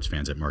age sports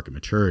fans at market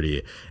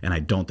maturity. And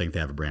I don't think they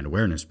have a brand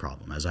awareness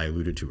problem. As I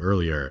alluded to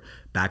earlier,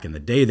 back in the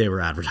day, they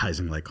were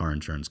advertising like car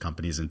insurance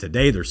companies, and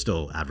today they're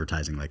still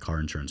advertising like car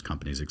insurance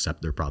companies,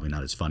 except they're probably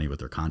not as funny with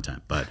their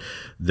content. But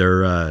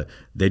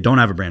they don't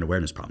have a brand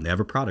awareness problem. They have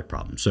a product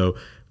problem. So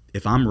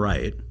if I'm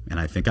right,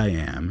 and I think I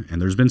am,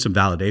 and there's been some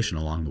validation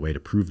along the way to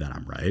prove that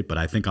I'm right, but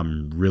I think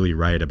I'm really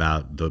right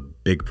about the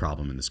big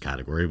problem in this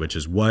category, which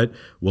is what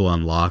will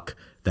unlock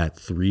that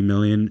 3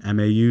 million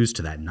MAUs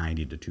to that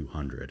 90 to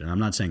 200. And I'm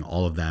not saying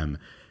all of them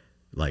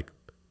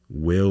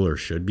will or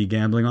should be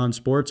gambling on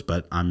sports,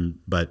 but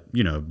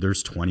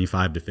there's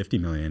 25 to 50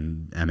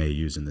 million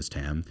MAUs in this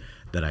TAM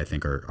that I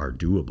think are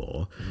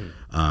doable.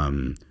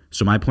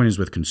 So my point is,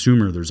 with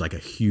consumer, there's like a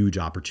huge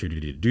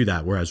opportunity to do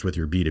that. Whereas with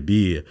your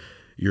B2B,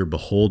 you're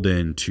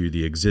beholden to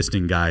the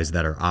existing guys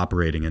that are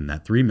operating in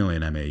that 3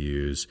 million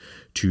MAUs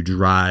to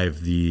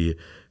drive to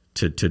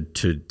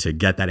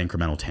get that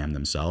incremental TAM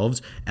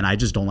themselves. And I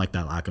just don't like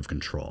that lack of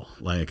control.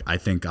 Like, I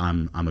think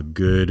I'm a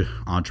good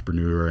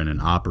entrepreneur and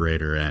an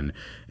operator, and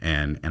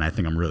I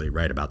think I'm really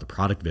right about the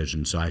product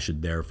vision. So I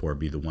should therefore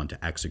be the one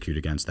to execute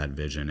against that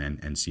vision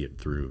and see it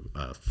through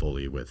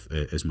fully with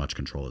as much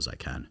control as I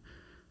can.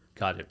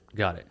 Got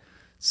it.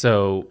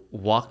 So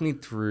walk me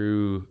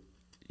through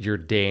your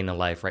day in the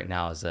life right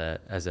now as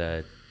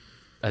a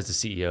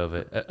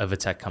CEO of a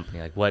tech company.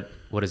 Like, what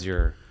is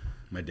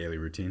my daily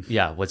routine?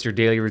 Yeah. What's your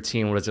daily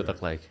routine? What does it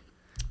look like?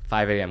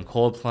 5 a.m.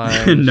 cold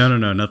plunge? No,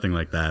 nothing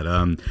like that.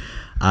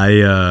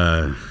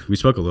 We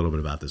spoke a little bit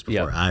about this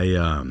before.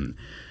 Yeah.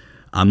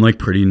 I'm like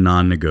pretty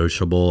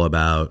non-negotiable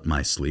about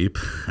my sleep.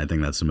 I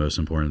think that's the most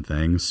important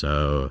thing.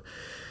 So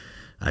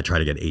I try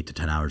to get 8 to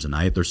 10 hours a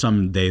night. There's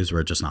some days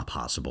where it's just not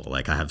possible.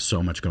 Like, I have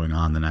so much going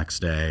on the next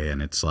day,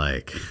 and it's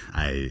like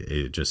I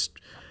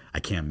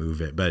can't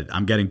move it. But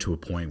I'm getting to a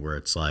point where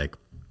it's like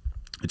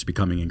it's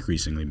becoming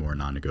increasingly more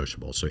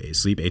non-negotiable. So I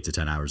sleep 8 to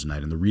 10 hours a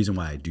night. And the reason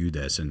why I do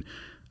this, and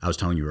I was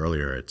telling you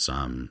earlier, it's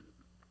a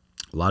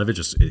lot of it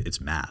it's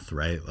math,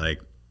 right?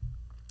 Like,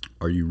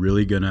 are you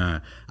really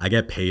I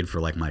get paid for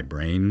like my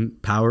brain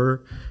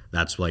power.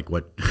 That's like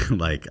what,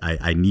 like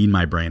I need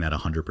my brain at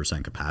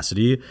 100%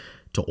 capacity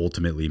to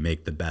ultimately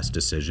make the best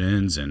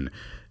decisions and,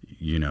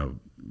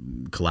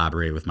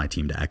 collaborate with my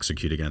team to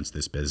execute against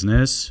this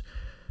business.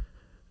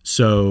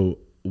 So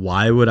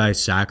why would I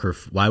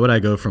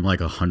go from like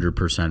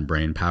 100%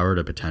 brain power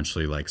to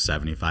potentially like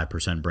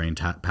 75% brain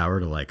power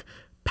to like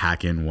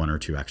pack in 1 or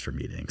 2 extra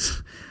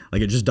meetings?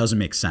 Like, it just doesn't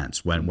make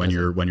sense when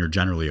you're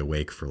generally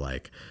awake for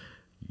like,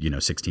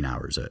 16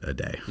 hours a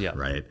day. Yeah.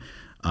 Right.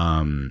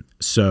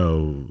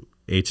 So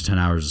 8 to 10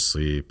 hours of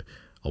sleep.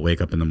 I'll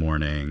wake up in the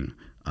morning.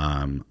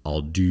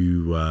 I'll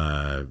do,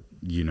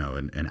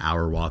 an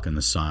hour walk in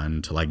the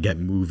sun to like get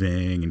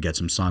moving and get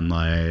some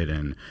sunlight,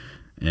 and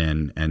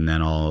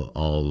then I'll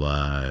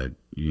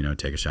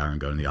take a shower and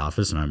go to the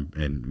office.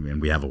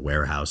 And we have a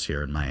warehouse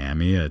here in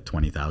Miami, a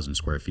 20,000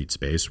 square feet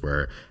space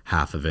where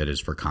half of it is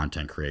for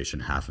content creation,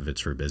 half of it's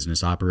for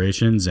business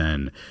operations.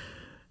 And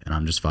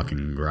I'm just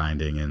fucking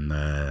grinding in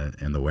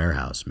the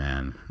warehouse,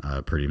 man.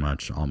 Pretty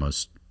much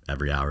almost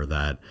every hour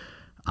that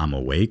I'm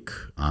awake,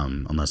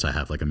 unless I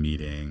have like a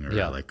meeting or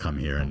I like come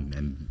here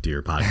and do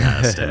your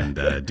podcast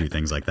and do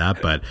things like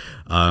that. But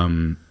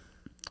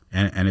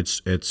and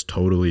it's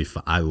totally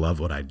I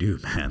love what I do,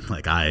 man.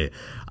 Like I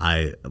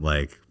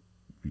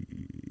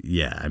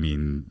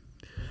mean,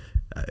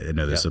 I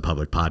know this is a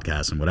public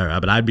podcast and whatever,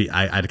 but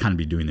I'd kind of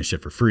be doing this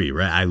shit for free,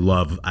 right?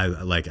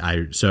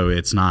 So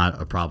it's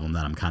not a problem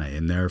that I'm kind of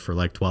in there for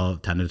like 10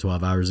 to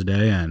 12 hours a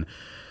day.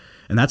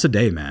 And that's a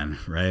day, man,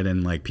 right?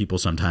 And like, people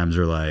sometimes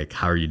are like,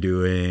 how are you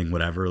doing?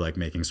 Whatever, like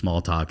making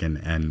small talk.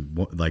 And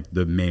like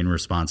the main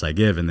response I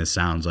give, and this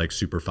sounds like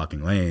super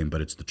fucking lame,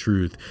 but it's the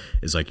truth,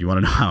 is like, you want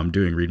to know how I'm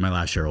doing? Read my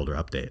last shareholder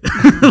update.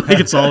 Like,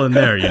 it's all in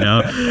there,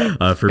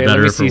 for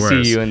better or for worse.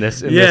 CC you in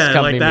this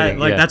company meeting.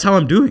 Like, that's how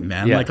I'm doing,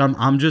 man. Yeah. Like,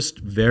 I'm just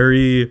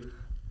very,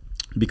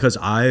 because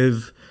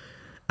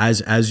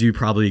as you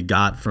probably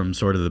got from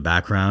sort of the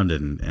background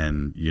and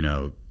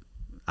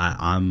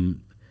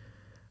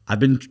I've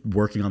been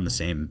working on the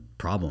same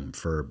problem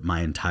for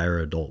my entire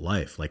adult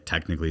life, like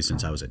technically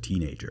since I was a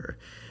teenager.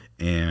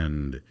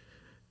 And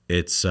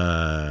it's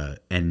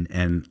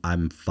and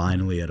I'm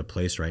finally at a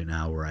place right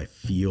now where I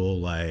feel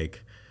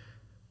like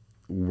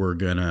we're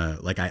gonna,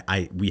 like,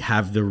 we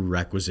have the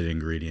requisite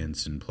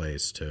ingredients in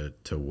place to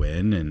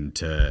win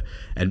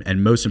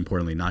and most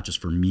importantly, not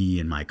just for me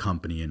and my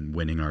company and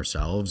winning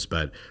ourselves,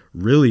 but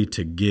really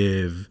to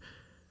give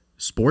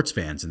sports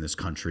fans in this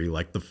country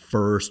like the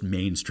first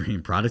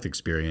mainstream product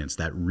experience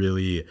that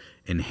really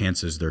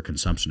enhances their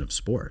consumption of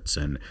sports.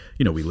 And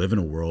we live in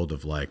a world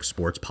of like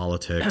sports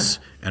politics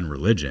and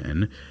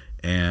religion,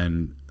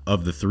 and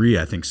of the three,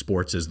 I think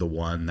sports is the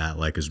one that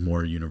like is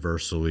more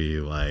universally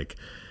like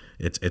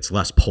it's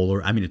less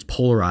polar. I mean, it's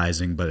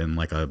polarizing, but in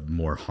like a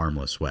more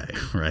harmless way,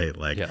 right?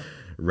 Like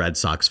Red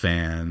Sox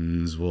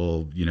fans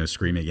will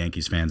scream at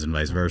Yankees fans and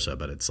vice versa,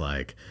 but it's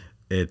like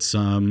it's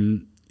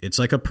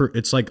like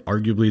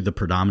arguably the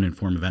predominant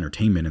form of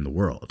entertainment in the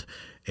world.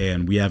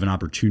 And we have an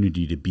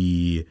opportunity to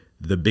be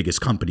the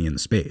biggest company in the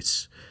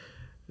space.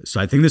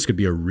 So I think this could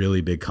be a really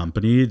big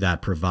company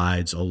that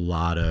provides a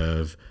lot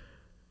of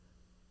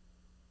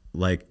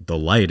like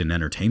delight and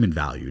entertainment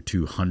value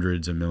to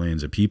hundreds of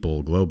millions of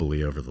people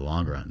globally over the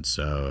long run.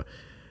 So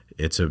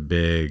it's a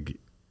big,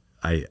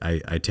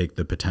 I take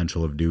the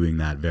potential of doing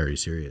that very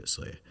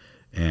seriously.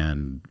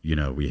 And,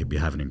 we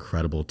have an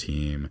incredible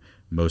team,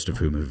 most of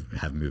whom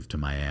have moved to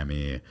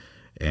Miami,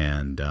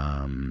 and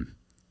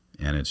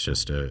it's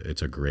just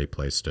it's a great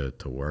place to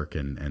work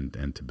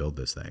and to build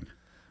this thing.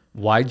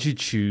 Why'd you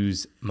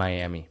choose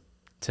Miami?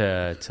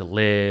 to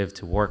live,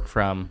 to work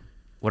from?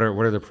 What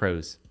are the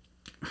pros?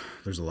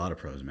 There's a lot of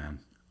pros, man.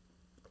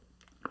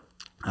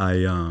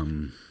 As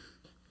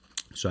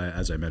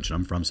I mentioned,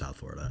 I'm from South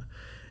Florida.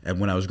 And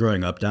when I was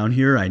growing up down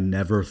here, I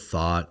never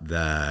thought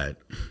that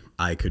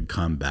I could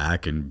come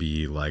back and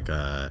be like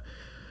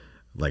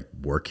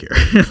work here.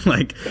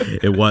 Like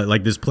it was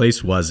like this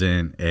place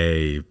wasn't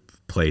a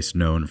place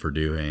known for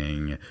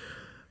doing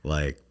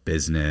like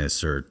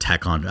business or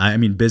tech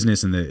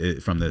business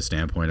from the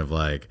standpoint of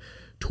like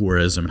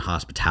tourism and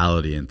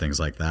hospitality and things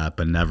like that,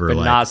 but never but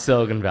like not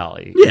Silicon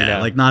Valley. Yeah,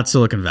 like not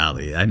Silicon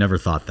Valley. I never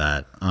thought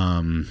that.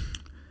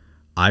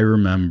 I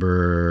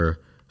remember,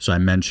 so I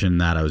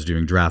mentioned that I was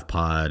doing Draft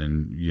Pod,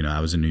 and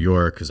I was in New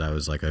York because I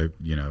was like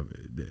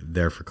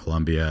there for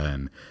Columbia,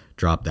 and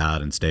dropped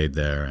out and stayed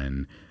there,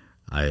 and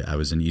I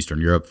was in Eastern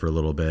Europe for a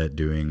little bit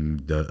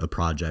doing a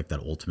project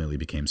that ultimately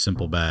became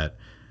SimpleBet.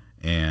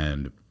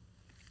 And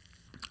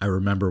I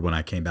remember when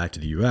I came back to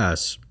the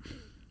U.S.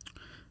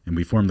 and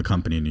we formed the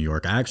company in New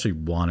York, I actually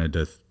wanted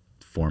to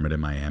form it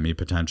in Miami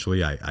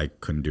potentially. I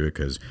couldn't do it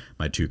because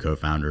my two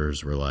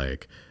co-founders were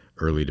like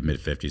early to mid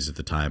 50s at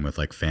the time with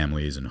like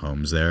families and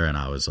homes there, and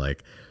I was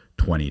like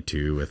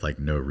 22 with like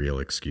no real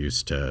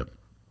excuse to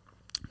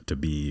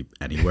be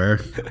anywhere.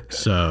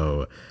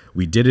 So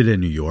we did it in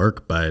New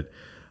York, but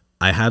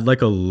I had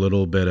like a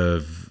little bit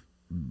of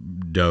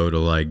dough to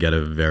like get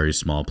a very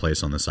small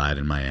place on the side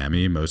in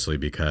Miami, mostly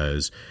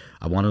because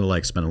I wanted to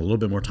like spend a little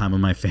bit more time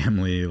with my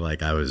family.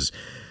 Like I was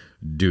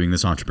doing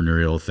this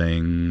entrepreneurial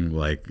thing,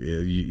 like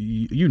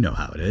you know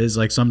how it is.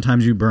 Like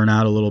sometimes you burn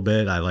out a little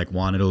bit. I like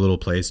wanted a little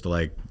place to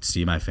like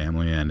see my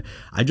family, and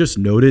I just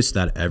noticed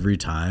that every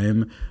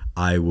time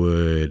I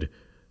would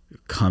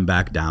come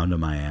back down to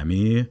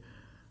Miami,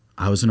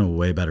 I was in a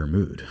way better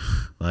mood.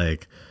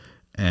 Like,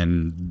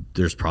 and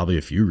there's probably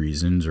a few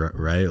reasons,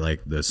 right?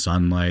 Like the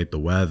sunlight, the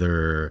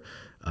weather.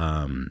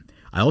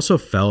 I also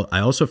feel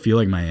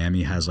like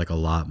Miami has like a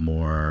lot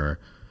more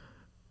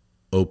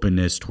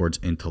openness towards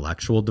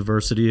intellectual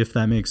diversity, if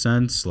that makes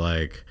sense.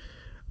 Like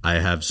I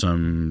have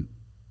some,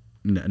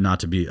 not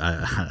to be,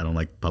 I don't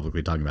like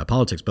publicly talking about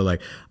politics, but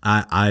like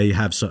I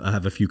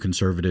have a few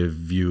conservative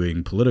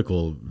viewing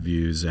political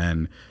views,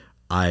 and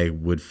I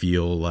would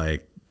feel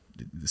like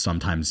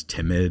sometimes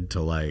timid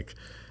to like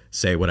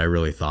say what I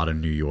really thought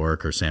in New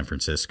York or San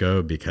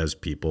Francisco, because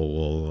people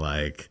will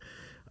like,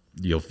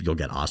 you'll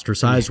get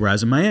ostracized.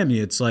 Whereas in Miami,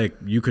 it's like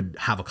you could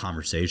have a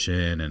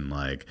conversation, and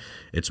like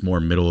it's more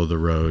middle of the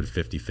road,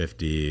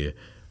 50-50.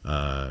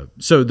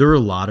 So there are a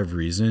lot of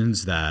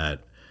reasons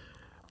that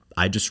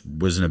I just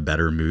was in a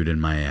better mood in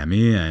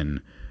Miami,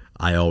 and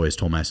I always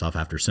told myself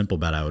after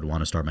SimpleBet I would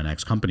want to start my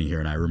next company here.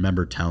 And I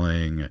remember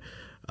telling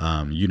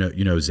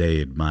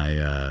Zaid,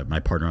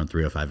 my partner on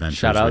 305 Ventures.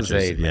 Shout out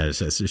Zaid.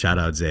 Shout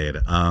out Zaid.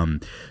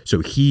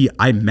 So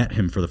I met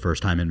him for the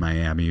first time in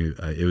Miami.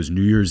 It was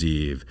New Year's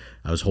Eve.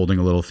 I was holding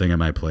a little thing at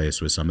my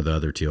place with some of the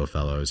other Teal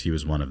fellows. He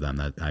was one of them.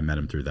 That I met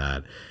him through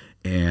that.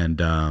 And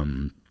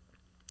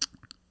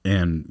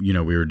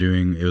we were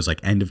doing, it was like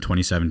end of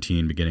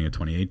 2017, beginning of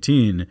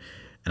 2018.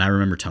 And I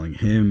remember telling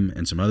him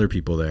and some other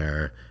people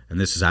there, and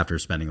this is after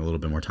spending a little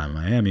bit more time in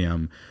Miami,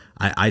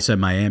 I said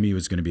Miami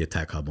was going to be a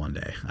tech hub one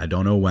day. I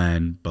don't know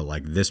when, but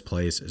like this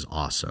place is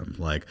awesome.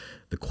 Like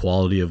the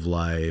quality of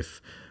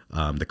life,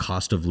 the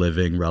cost of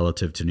living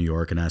relative to New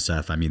York and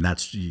SF. I mean,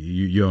 that's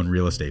you own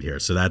real estate here,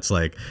 so that's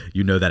like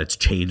that it's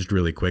changed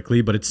really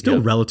quickly, but it's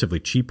still relatively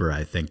cheaper,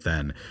 I think,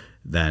 than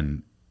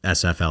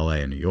SF, LA,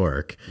 and New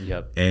York.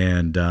 Yep.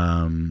 And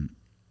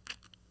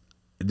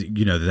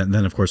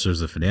then of course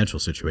there's the financial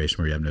situation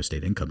where you have no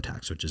state income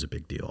tax, which is a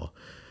big deal.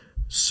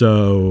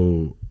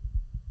 So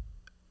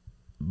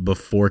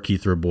before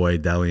Keith Raboy,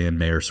 Delian,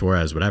 Mayor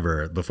Suarez,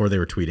 whatever, before they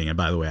were tweeting, and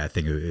by the way, I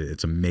think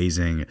it's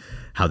amazing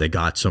how they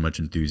got so much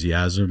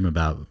enthusiasm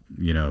about,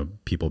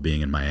 people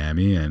being in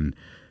Miami.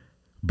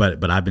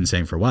 But I've been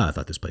saying for a while, I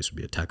thought this place would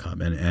be a tech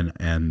hub,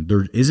 and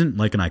there isn't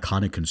like an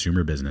iconic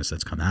consumer business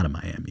that's come out of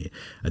Miami.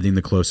 I think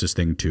the closest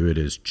thing to it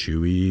is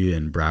Chewy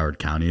in Broward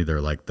County.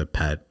 They're like the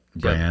pet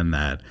brand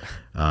that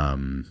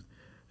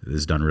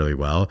has done really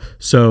well.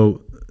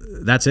 So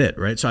that's it,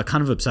 right? So I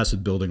kind of obsessed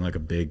with building like a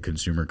big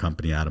consumer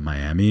company out of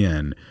Miami,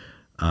 and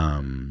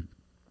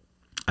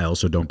I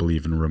also don't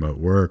believe in remote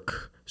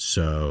work.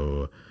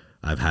 So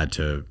I've had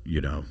to,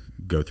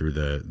 go through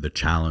the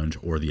challenge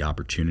or the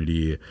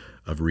opportunity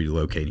of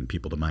relocating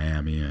people to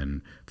Miami,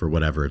 and for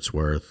whatever it's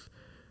worth,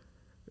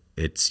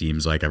 it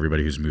seems like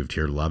everybody who's moved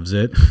here loves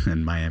it,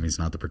 and Miami's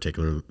not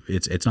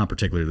it's not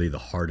particularly the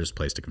hardest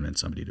place to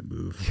convince somebody to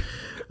move.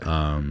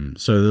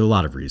 So there are a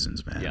lot of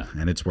reasons, man,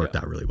 and it's worked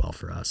out really well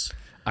for us.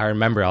 I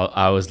remember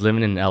I was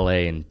living in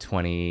LA in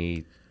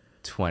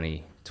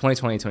 2020,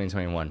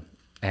 2021,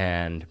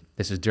 and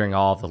this was during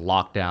all of the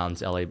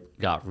lockdowns. LA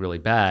got really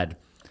bad,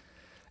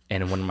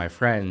 and one of my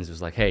friends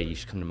was like, "Hey, you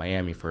should come to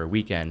Miami for a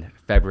weekend,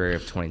 February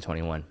of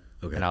 2021."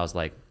 Okay. And I was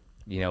like,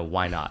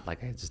 why not?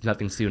 Like, there's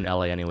nothing to do in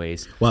LA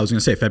anyways. Well, I was going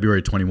to say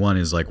February 21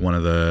 is like one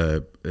of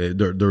the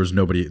there was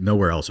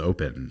nowhere else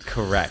open.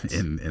 Correct.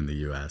 in the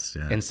US.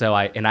 Yeah. And so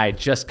I had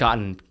just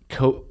gotten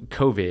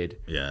COVID.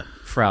 Yeah.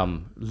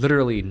 From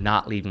literally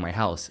not leaving my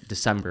house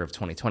December of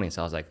 2020.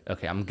 So I was like,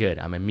 okay, I'm good.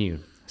 I'm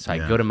immune. So I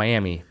go to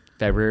Miami,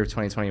 February of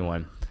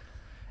 2021.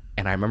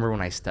 And I remember when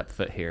I stepped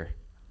foot here,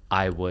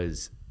 I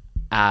was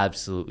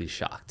absolutely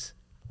shocked.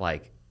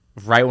 Like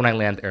right when I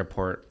landed at the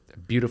airport, a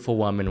beautiful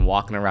woman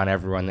walking around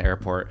everywhere in the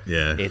airport.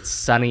 Yeah. It's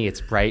sunny, it's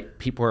bright.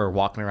 People are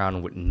walking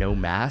around with no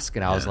mask.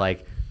 And I was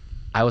like,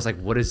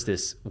 what is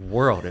this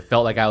world? It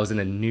felt like I was in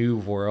a new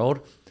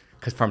world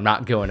because from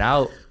not going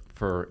out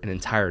for an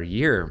entire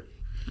year.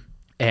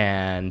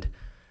 And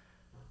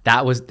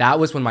that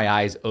was when my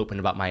eyes opened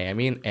about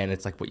Miami. And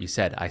it's like what you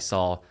said. I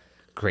saw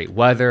great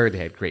weather. They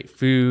had great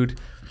food.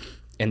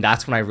 And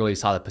that's when I really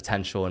saw the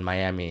potential in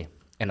Miami.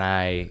 And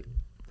I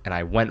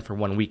went for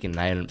 1 week and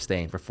I ended up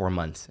staying for 4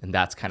 months. And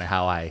that's kind of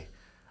how I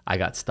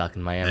got stuck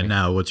in Miami. And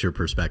now what's your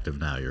perspective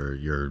now?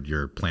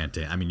 You're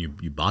planting. I mean,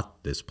 you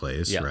bought this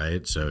place,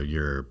 right? So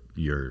you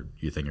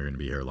think you're going to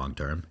be here long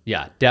term?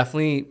 Yeah,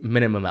 definitely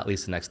minimum at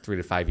least the next 3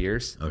 to 5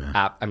 years. Okay.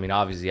 I mean,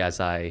 obviously as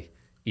I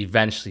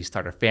eventually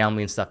start a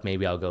family and stuff,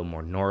 maybe I'll go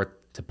more north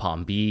to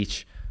Palm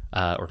Beach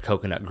or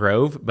Coconut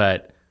Grove.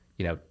 But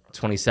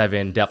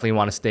 27, definitely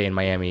want to stay in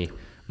Miami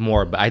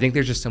more. But I think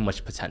there's just so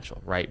much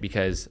potential, right?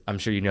 Because I'm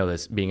sure you know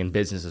this, being in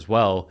business as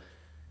well,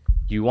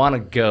 you want to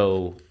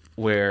go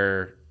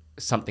where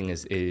something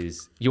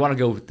is you want to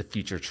go with the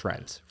future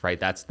trends, right?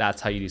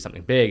 That's how you do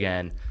something big.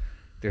 And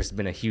there's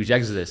been a huge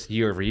exodus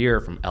year over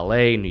year from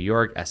LA, New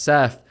York,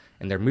 SF,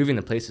 and they're moving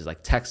to places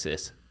like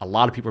Texas. A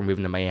lot of people are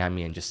moving to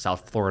Miami and just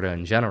South Florida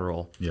in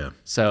general. Yeah.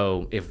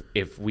 So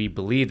if we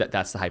believe that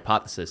that's the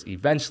hypothesis,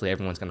 eventually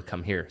everyone's going to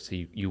come here. So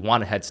you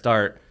want a head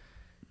start.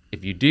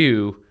 If you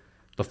do,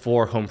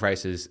 before home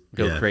prices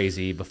go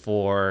crazy,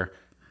 before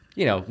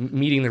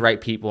meeting the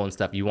right people and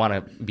stuff, you want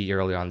to be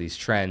early on these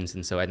trends.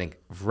 And so I think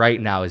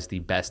right now is the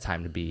best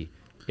time to be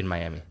in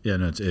Miami. Yeah,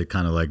 no, it's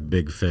kind of like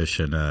big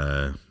fish in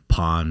a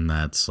pond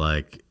that's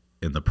like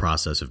in the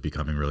process of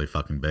becoming really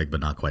fucking big, but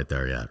not quite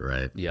there yet,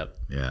 right? Yep.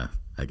 Yeah,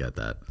 I get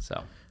that.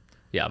 So,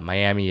 yeah,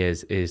 Miami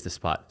is the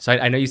spot. So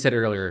I know you said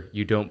earlier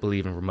you don't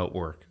believe in remote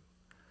work.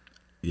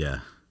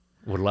 Yeah.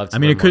 Would love to. I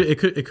mean,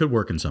 it could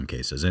work in some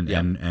cases, and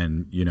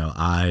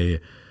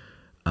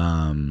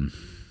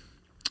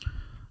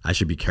I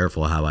should be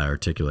careful how I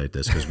articulate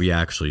this because we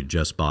actually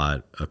just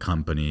bought a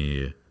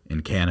company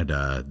in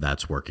Canada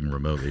that's working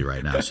remotely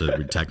right now. So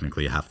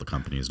technically half the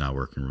company is now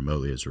working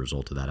remotely as a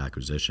result of that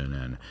acquisition,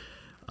 and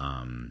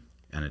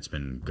it's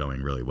been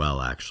going really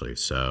well actually.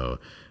 So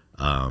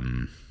I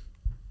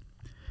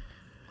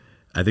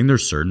think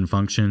there's certain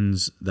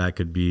functions that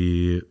could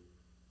be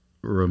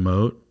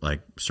remote,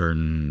 like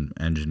certain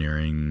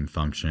engineering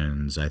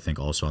functions. I think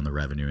also on the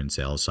revenue and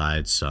sales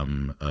side,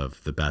 some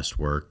of the best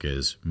work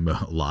is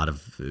a lot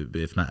of,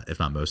 if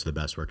not most of the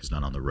best work is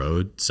done on the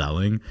road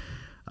selling.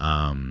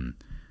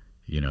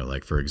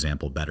 Like for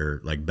example,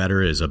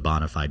 Betr is a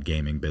bona fide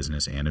gaming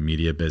business and a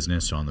media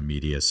business. So on the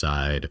media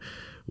side,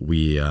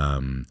 we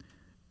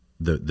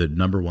the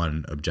number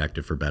one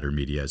objective for Betr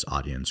Media is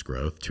audience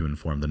growth to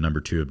inform the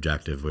number two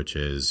objective, which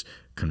is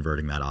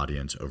converting that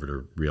audience over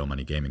to real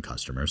money gaming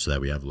customers so that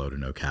we have low to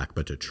no CAC,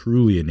 but to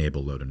truly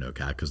enable low to no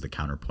CAC, because the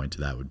counterpoint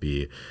to that would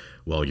be,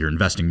 well, you're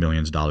investing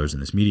millions of dollars in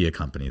this media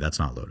company. That's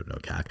not low to no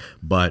CAC.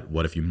 But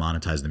what if you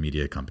monetize the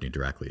media company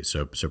directly?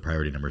 So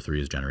priority number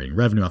 3 is generating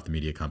revenue off the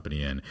media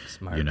company. And,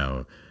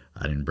 Smart.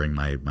 I didn't bring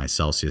my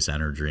Celsius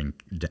energy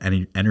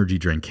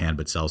drink can,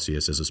 but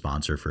Celsius is a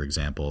sponsor, for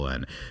example,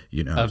 and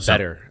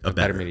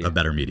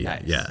Betr Media.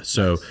 Nice. Yeah.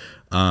 So,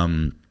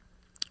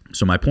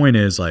 so my point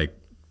is, like,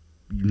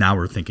 now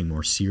we're thinking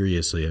more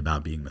seriously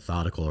about being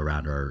methodical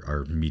around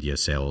our media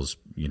sales,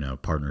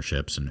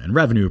 partnerships and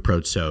revenue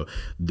approach. So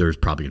there's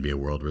probably gonna be a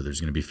world where there's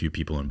gonna be a few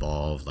people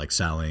involved, like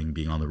selling,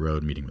 being on the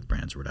road, meeting with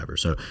brands or whatever.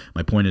 So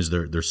my point is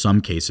there's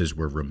some cases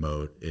where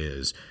remote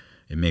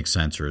it makes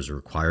sense or is a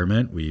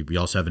requirement. We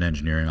also have an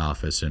engineering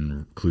office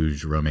in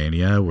Cluj,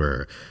 Romania,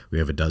 where we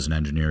have a dozen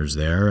engineers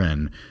there,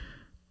 and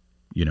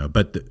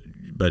but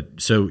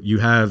so we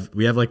have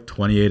like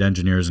 28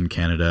 engineers in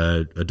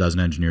Canada, a dozen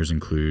engineers in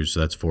Cluj,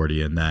 so that's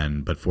 40,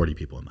 but 40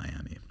 people in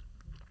Miami.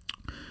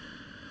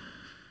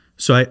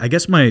 So I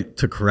guess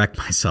to correct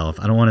myself,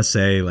 I don't want to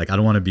say, like, I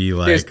don't want to be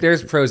like...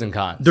 There's pros and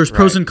cons. There's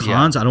pros and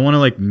cons. Yeah. I don't want to,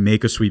 like,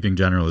 make a sweeping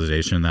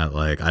generalization that,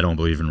 like, I don't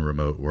believe in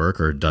remote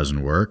work or it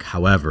doesn't work.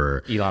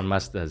 However... Elon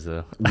Musk does,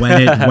 though.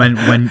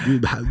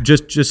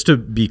 Just to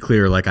be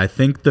clear, like, I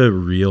think the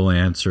real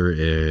answer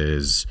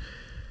is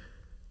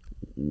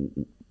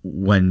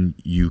when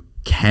you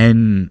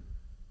can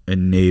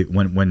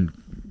enable...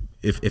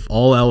 If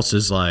all else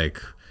is,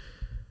 like...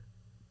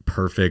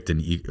 perfect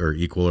and or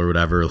equal or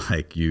whatever,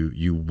 like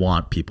you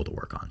want people to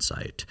work on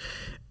site.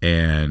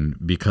 And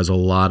because a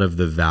lot of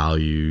the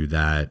value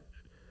that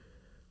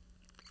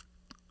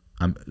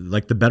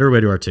like, the better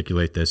way to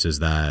articulate this is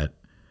that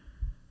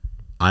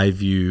I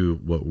view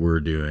what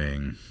we're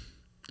doing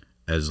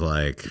as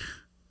like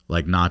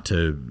like, not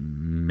to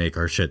make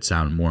our shit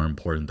sound more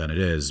important than it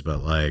is,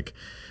 but like,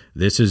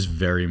 this is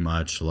very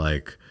much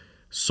like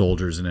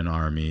soldiers in an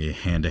army,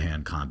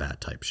 hand-to-hand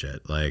combat type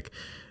shit. Like,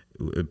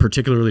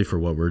 particularly for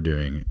what we're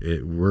doing,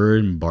 we're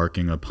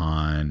embarking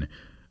upon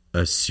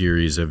a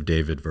series of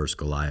David versus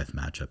Goliath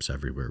matchups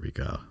everywhere we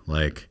go.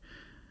 Like,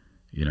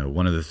 you know,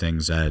 one of the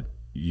things that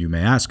you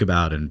may ask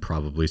about and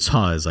probably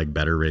saw is like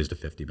Betr raised a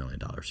 $50 million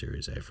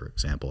Series A, for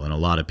example. And a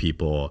lot of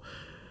people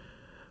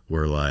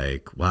were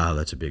like, wow,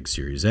 that's a big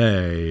Series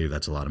A.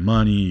 That's a lot of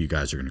money. You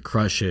guys are going to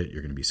crush it.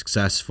 You're going to be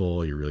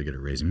successful. You're really good at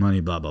raising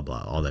money, blah, blah,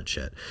 blah, all that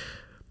shit.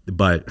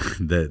 But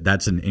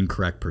that's an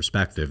incorrect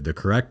perspective. The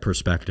correct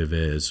perspective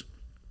is,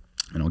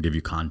 and I'll give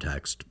you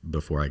context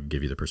before I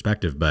give you the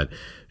perspective, but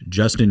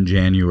just in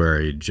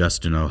January,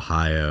 just in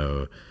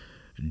Ohio,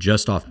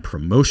 just off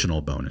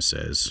promotional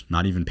bonuses,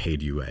 not even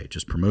paid UA,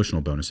 just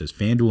promotional bonuses,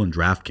 FanDuel and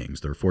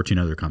DraftKings, there are 14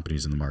 other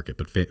companies in the market,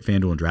 but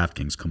FanDuel and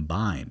DraftKings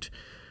combined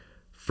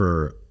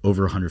for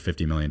over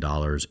 $150 million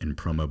in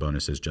promo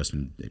bonuses just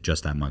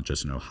that month,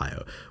 just in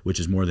Ohio, which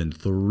is more than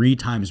 3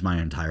 times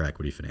my entire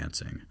equity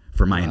financing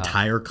for my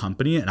entire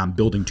company. And I'm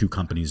building 2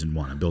 companies in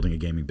one. I'm building a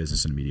gaming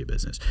business and a media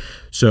business.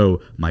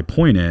 So my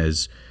point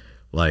is,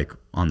 like,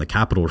 on the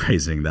capital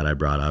raising that I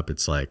brought up,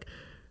 it's like,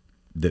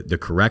 the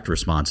correct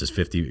response is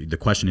 50. The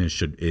question is,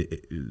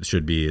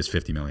 should be, is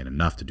 50 million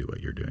enough to do what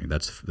you're doing?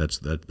 That's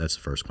the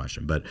first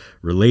question. But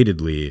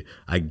relatedly,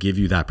 I give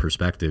you that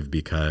perspective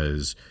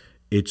because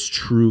it's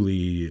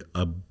truly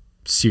a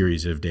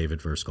series of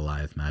David versus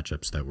Goliath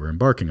matchups that we're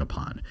embarking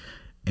upon.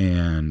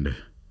 And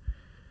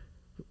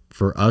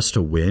for us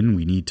to win,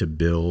 we need to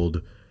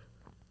build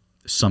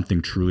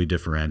something truly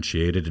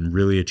differentiated and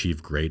really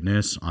achieve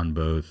greatness on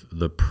both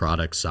the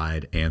product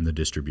side and the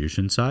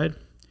distribution side.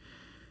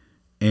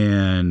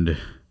 And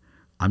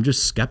I'm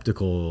just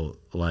skeptical,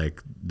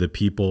 like, the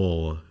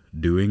people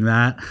doing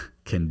that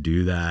can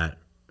do that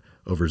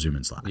over Zoom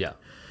and Slack. Yeah.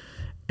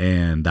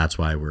 And that's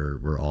why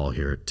we're all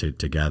here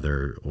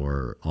together,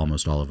 or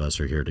almost all of us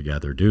are here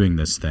together doing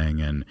this thing.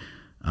 And,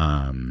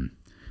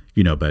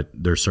 you know, but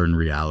there's certain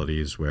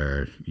realities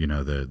where, you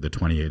know, the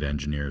 28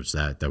 engineers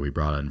that we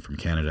brought in from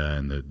Canada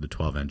and the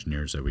 12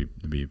 engineers that we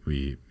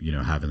you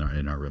know, have in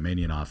our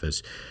Romanian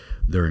office,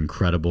 they're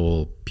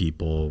incredible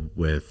people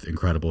with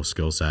incredible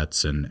skill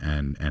sets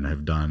and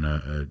have done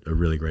a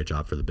really great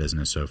job for the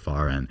business so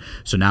far. And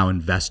so now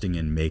investing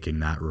in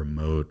making that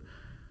remote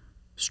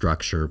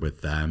structure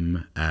with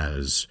them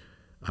as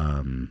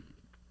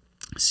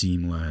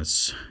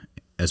seamless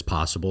as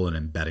possible and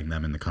embedding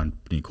them in the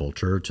company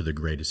culture to the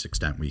greatest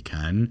extent we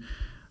can.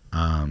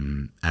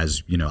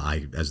 As you know,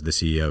 I, as the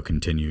CEO,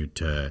 continue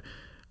to,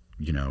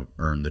 you know,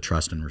 earn the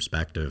trust and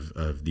respect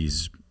of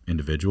these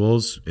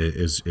individuals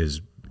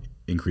is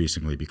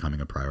increasingly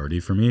becoming a priority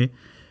for me.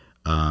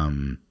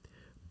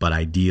 But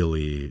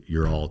ideally,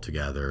 you're all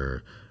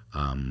together,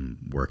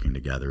 working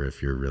together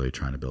if you're really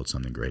trying to build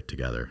something great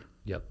together.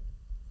 Yep.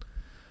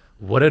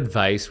 What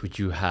advice would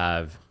you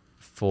have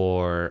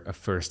for a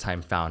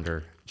first-time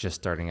founder just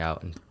starting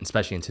out, and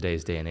especially in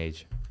today's day and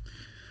age?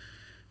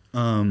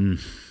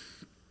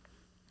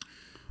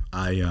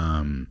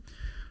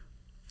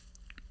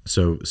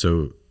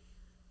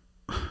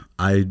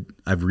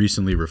 I've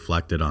recently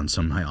reflected on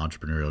some of my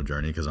entrepreneurial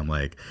journey, because I'm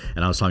like,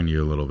 and I was talking to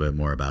you a little bit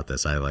more about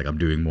this. I'm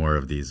doing more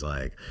of these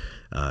like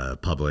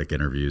public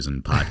interviews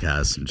and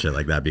podcasts and shit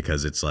like that,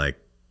 because it's like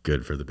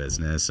good for the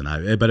business.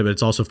 And but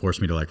it's also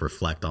forced me to like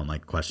reflect on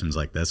like questions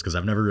like this, because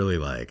I've never really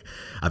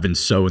I've been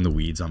so in the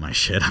weeds on my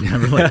shit. I've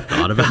never like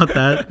thought about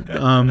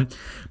that.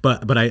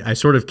 But I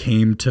sort of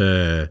came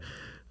to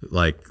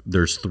like,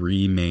 there's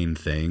 3 main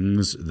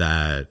things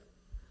that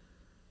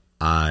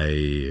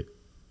are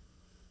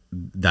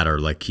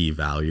like key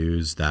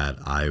values that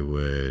I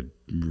would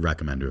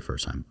recommend to a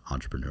first time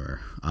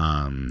entrepreneur,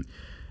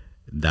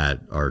 that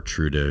are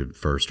true to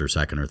first or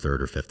second or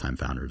third or fifth time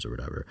founders or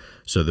whatever.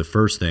 So the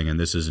first thing, and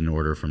this is in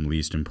order from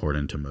least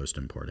important to most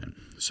important.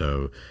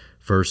 So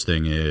first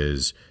thing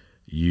is,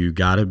 you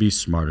got to be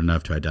smart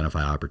enough to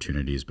identify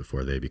opportunities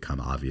before they become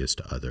obvious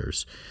to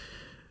others.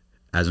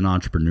 As an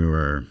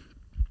entrepreneur,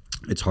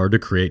 it's hard to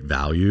create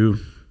value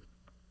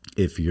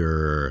if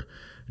you're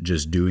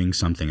just doing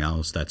something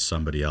else that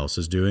somebody else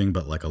is doing,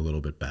 but like a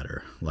little bit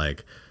better.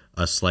 Like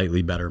a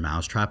slightly better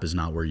mousetrap is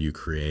not where you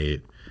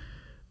create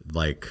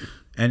like,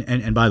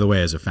 and by the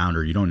way, as a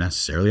founder, you don't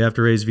necessarily have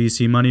to raise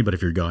VC money, but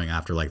if you're going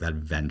after like that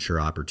venture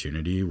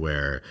opportunity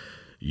where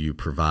you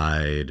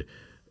provide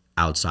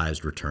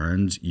outsized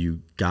returns,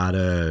 you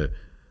gotta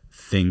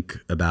think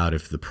about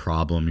if the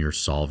problem you're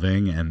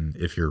solving, and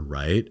if you're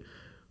right,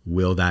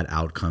 will that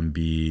outcome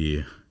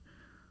be,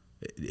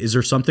 is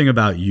there something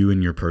about you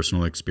and your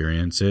personal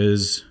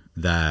experiences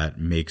that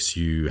makes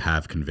you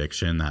have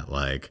conviction that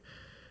like,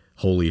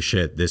 holy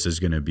shit, this is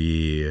going to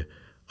be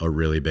a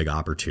really big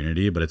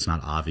opportunity, but it's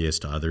not obvious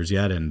to others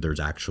yet. And there's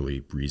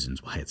actually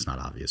reasons why it's not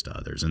obvious to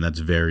others. And that's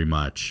very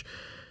much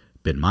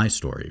been my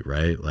story,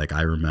 right? Like,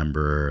 I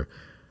remember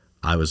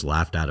I was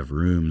laughed out of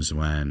rooms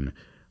when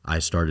I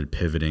started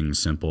pivoting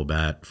Simple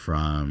Bet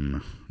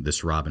from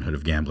this Robin Hood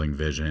of gambling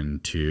vision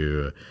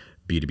to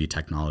B2B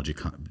technology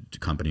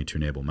company to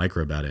enable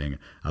micro betting,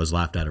 I was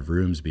laughed out of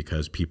rooms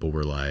because people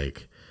were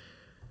like,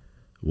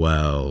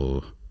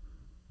 well,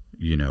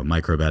 you know,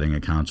 micro betting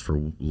accounts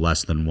for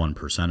less than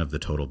 1% of the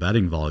total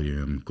betting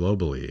volume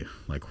globally.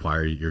 Like, why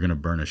are you're going to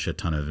burn a shit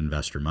ton of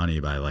investor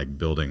money by like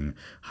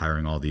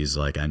hiring all these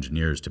like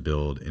engineers to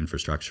build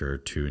infrastructure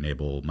to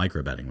enable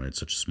micro betting when it's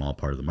such a small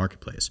part of the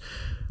marketplace?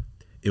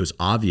 It was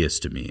obvious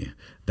to me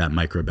that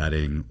micro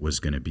betting was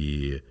going to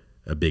be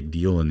a big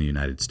deal in the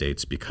United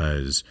States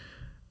because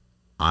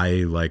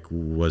I like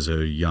was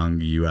a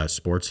young US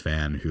sports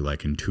fan who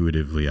like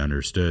intuitively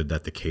understood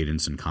that the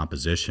cadence and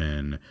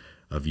composition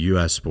of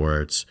US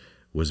sports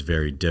was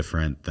very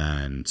different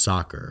than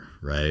soccer,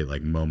 right?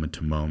 Like moment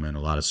to moment,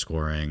 a lot of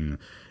scoring.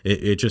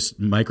 It just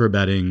micro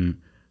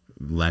betting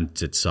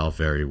lent itself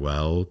very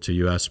well to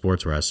US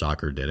sports, whereas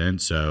soccer didn't.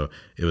 So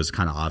it was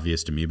kind of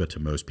obvious to me, but to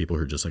most people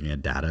who were just looking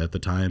at data at the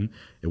time,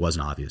 it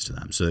wasn't obvious to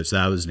them. So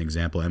that was an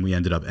example. And we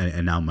ended up,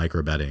 and now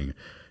micro betting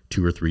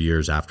 2 or 3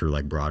 years after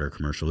like broader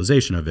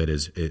commercialization of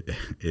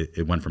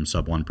it went from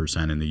sub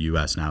 1% in the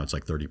US. Now it's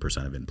like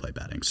 30% of in-play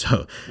betting.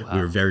 So wow.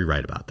 We were very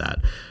right about that.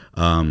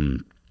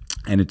 And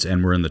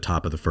we're in the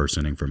top of the first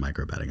inning for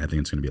micro betting. I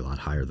think it's going to be a lot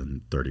higher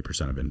than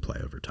 30% of in-play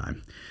over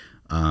time.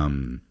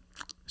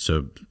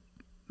 So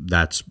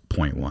that's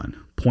point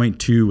one. Point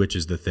two, which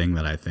is the thing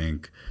that I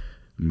think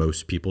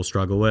most people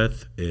struggle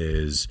with,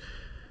 is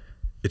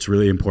it's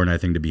really important, I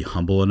think, to be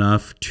humble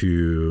enough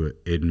to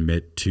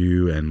admit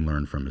to and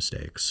learn from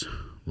mistakes.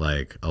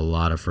 Like a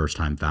lot of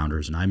first-time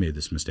founders, and I made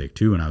this mistake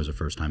too when I was a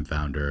first-time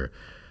founder,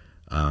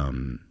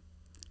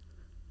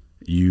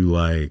 you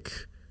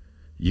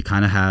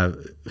kind of have,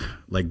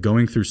 like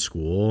going through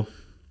school,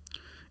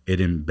 it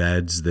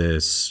embeds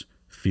this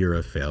fear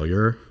of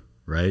failure,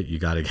 right? You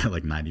got to get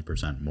like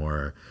 90%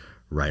 more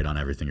right on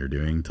everything you're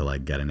doing to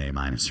like get an A-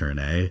 or an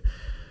A.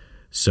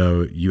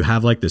 So you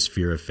have like this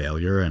fear of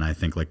failure, and I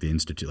think like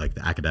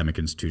the academic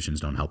institutions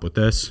don't help with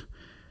this.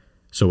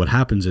 So what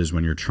happens is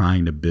when you're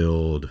trying to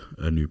build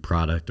a new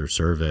product or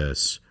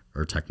service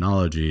or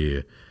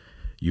technology,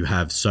 you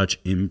have such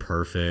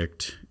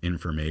imperfect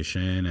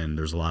information and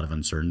there's a lot of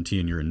uncertainty,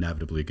 and you're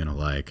inevitably going to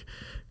like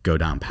go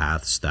down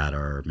paths that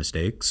are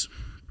mistakes.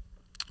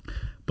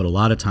 But a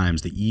lot of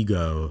times the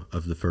ego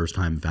of the first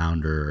time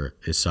founder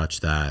is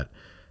such that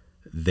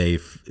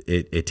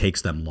it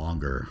takes them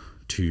longer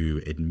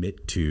to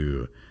admit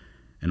to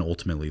and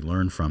ultimately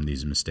learn from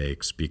these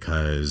mistakes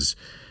because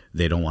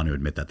they don't want to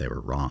admit that they were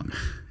wrong.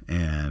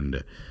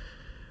 And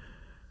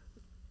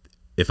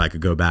if I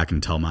could go back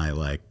and tell my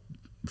like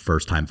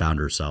first time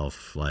founder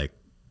self, like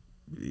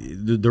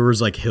there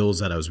was like hills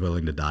that I was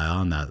willing to die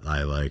on that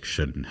I like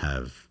shouldn't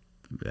have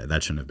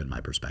been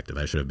my perspective.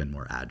 I should have been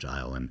more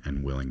agile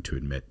and willing to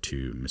admit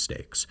to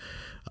mistakes.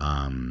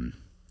 And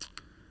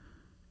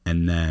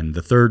then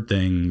the third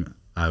thing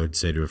I would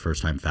say to a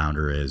first-time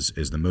founder is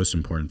the most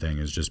important thing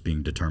is just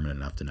being determined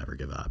enough to never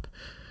give up.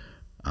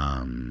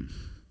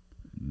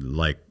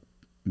 Like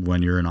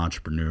when you're an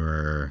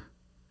entrepreneur,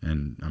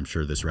 and I'm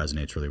sure this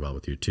resonates really well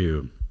with you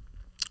too,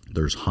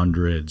 there's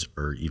hundreds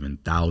or even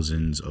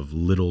thousands of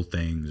little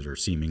things or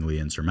seemingly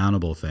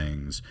insurmountable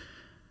things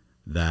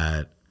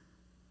that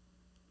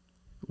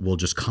will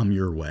just come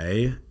your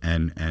way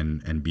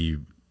and be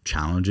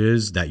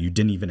challenges that you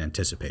didn't even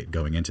anticipate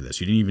going into this.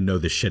 You didn't even know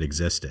this shit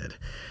existed.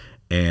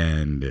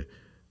 And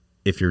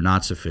if you're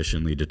not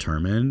sufficiently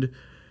determined,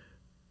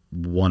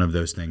 one of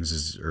those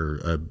things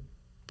or a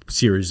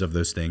series of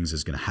those things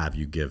is going to have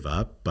you give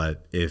up.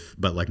 But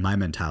like my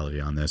mentality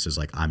on this is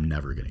like, I'm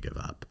never going to give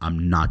up.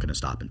 I'm not going to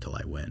stop until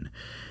I win.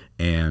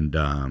 And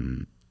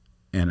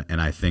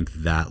I think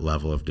that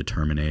level of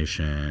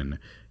determination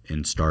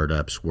in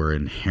startups where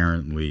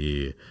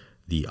inherently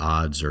the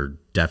odds are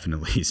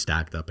definitely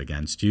stacked up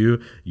against you,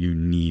 you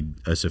need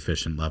a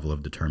sufficient level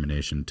of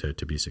determination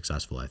to be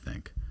successful, I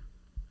think.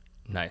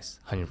 Nice.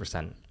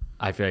 100%.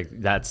 I feel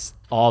like that's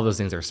all those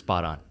things are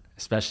spot on,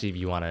 especially if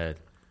you want to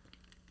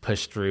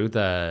push through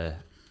the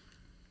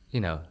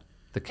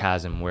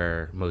chasm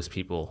where most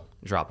people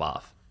drop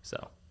off.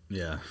 So,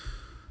 yeah.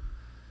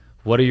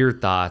 What are your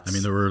thoughts? I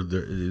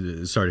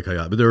mean, sorry to cut you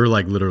off, but there were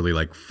like literally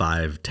like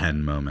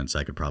 5-10 moments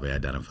I could probably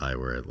identify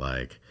where it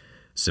like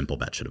Simple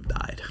Bet should have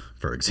died,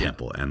 for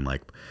example. Yeah. And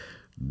like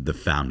the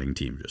founding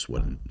team just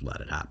wouldn't let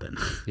it happen.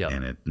 Yep.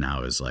 And it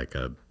now is like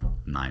a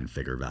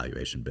 9-figure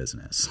valuation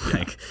business.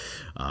 Like,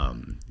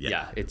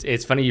 yeah.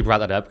 It's funny you brought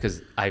that up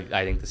because I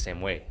think the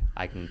same way.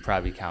 I can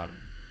probably count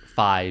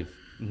 5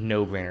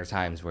 no-brainer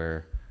times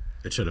where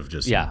it should have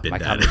just been my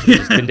dead. company should have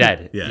just been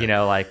dead. Yeah. You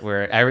know, like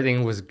where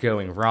everything was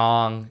going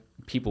wrong,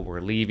 people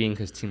were leaving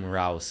because team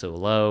morale was so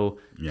low,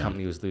 the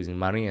company was losing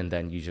money, and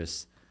then you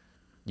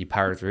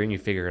power through and you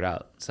figure it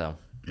out. So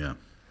yeah.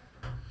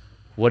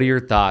 What are your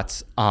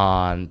thoughts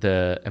on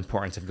the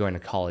importance of going to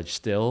college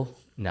still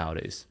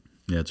nowadays?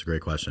 Yeah, it's a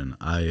great question.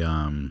 I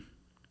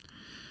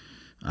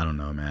don't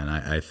know, man.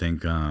 I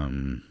think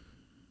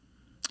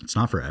it's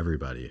not for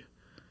everybody.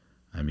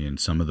 I mean,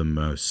 some of the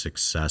most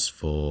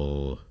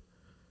successful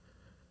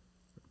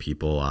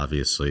people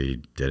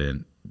obviously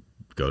didn't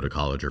go to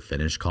college or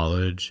finish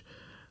college.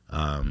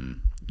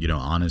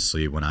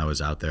 Honestly, when I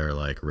was out there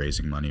like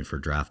raising money for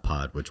Draft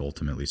Pod, which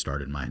ultimately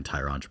started my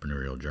entire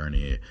entrepreneurial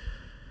journey,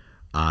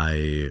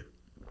 I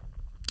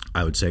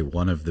would say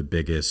one of the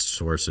biggest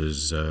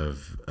sources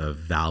of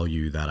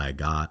value that I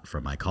got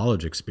from my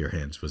college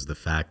experience was the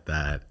fact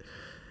that,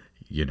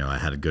 I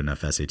had a good enough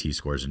SAT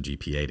scores and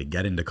GPA to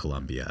get into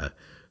Columbia.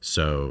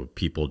 So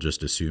people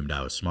just assumed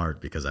I was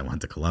smart because I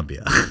went to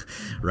Columbia,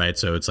 right?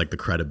 So it's like the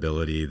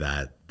credibility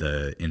that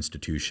the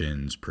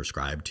institutions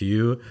prescribe to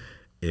you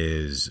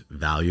is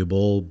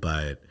valuable,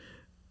 but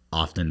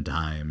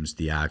oftentimes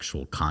the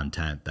actual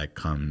content that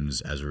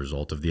comes as a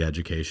result of the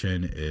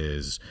education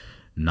is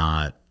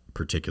not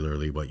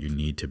particularly what you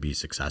need to be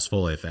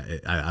successful.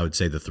 I would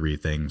say the three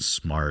things: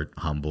 smart,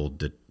 humble,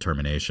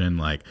 determination,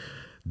 like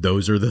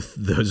those are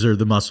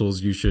the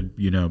muscles you should,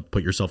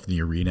 put yourself in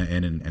the arena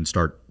in and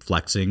start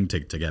flexing to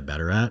get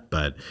better at.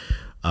 But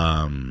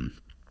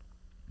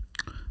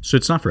so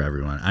it's not for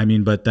everyone. I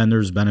mean, but then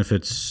there's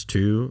benefits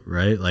too,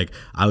 right? Like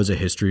I was a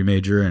history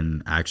major,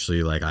 and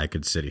actually like I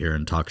could sit here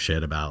and talk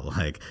shit about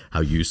like how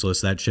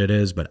useless that shit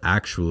is, but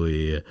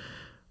actually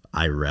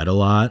I read a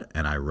lot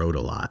and I wrote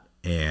a lot.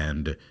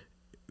 And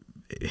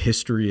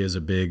history is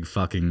a big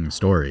fucking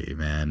story,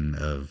 man,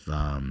 of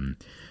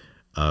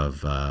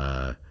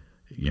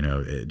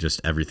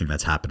just everything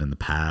that's happened in the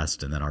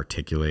past, and then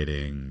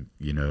articulating,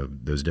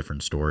 those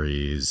different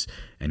stories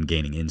and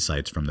gaining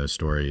insights from those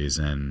stories.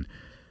 And,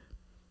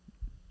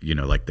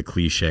 like the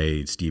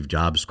cliche Steve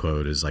Jobs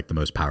quote is like, the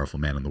most powerful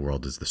man in the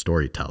world is the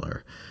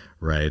storyteller,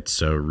 right?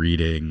 So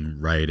reading,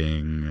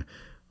 writing,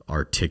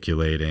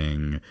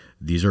 articulating,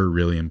 these are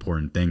really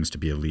important things to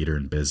be a leader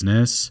in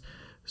business.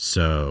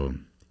 So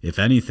if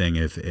anything,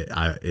 if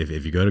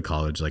you go to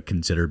college, like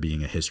consider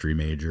being a history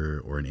major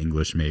or an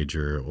English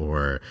major,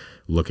 or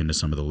look into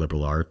some of the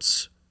liberal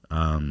arts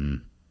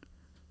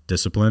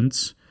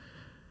disciplines.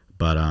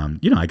 But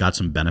I got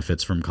some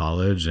benefits from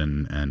college,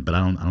 but I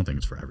don't think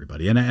it's for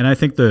everybody. And I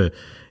think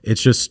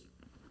it's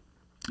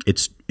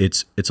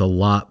a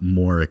lot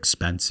more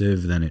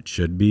expensive than it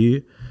should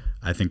be.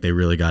 I think they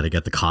really got to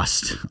get the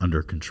cost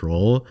under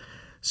control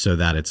so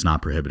that it's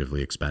not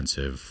prohibitively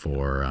expensive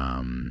for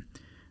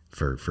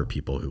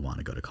people who want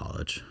to go to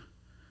college.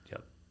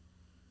 Yep.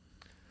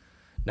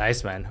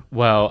 Nice, man.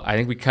 Well, I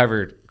think we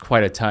covered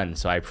quite a ton,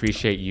 so I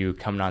appreciate you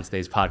coming on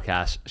today's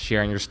podcast,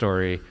 sharing your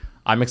story.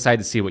 I'm excited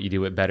to see what you do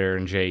with Betr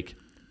and Jake.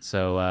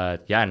 So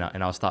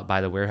and I'll stop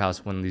by the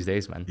warehouse one of these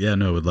days, man. Yeah,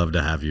 no, would love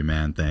to have you,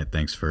 man.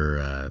 Thanks for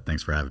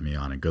having me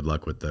on, and good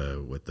luck with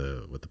the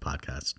podcast.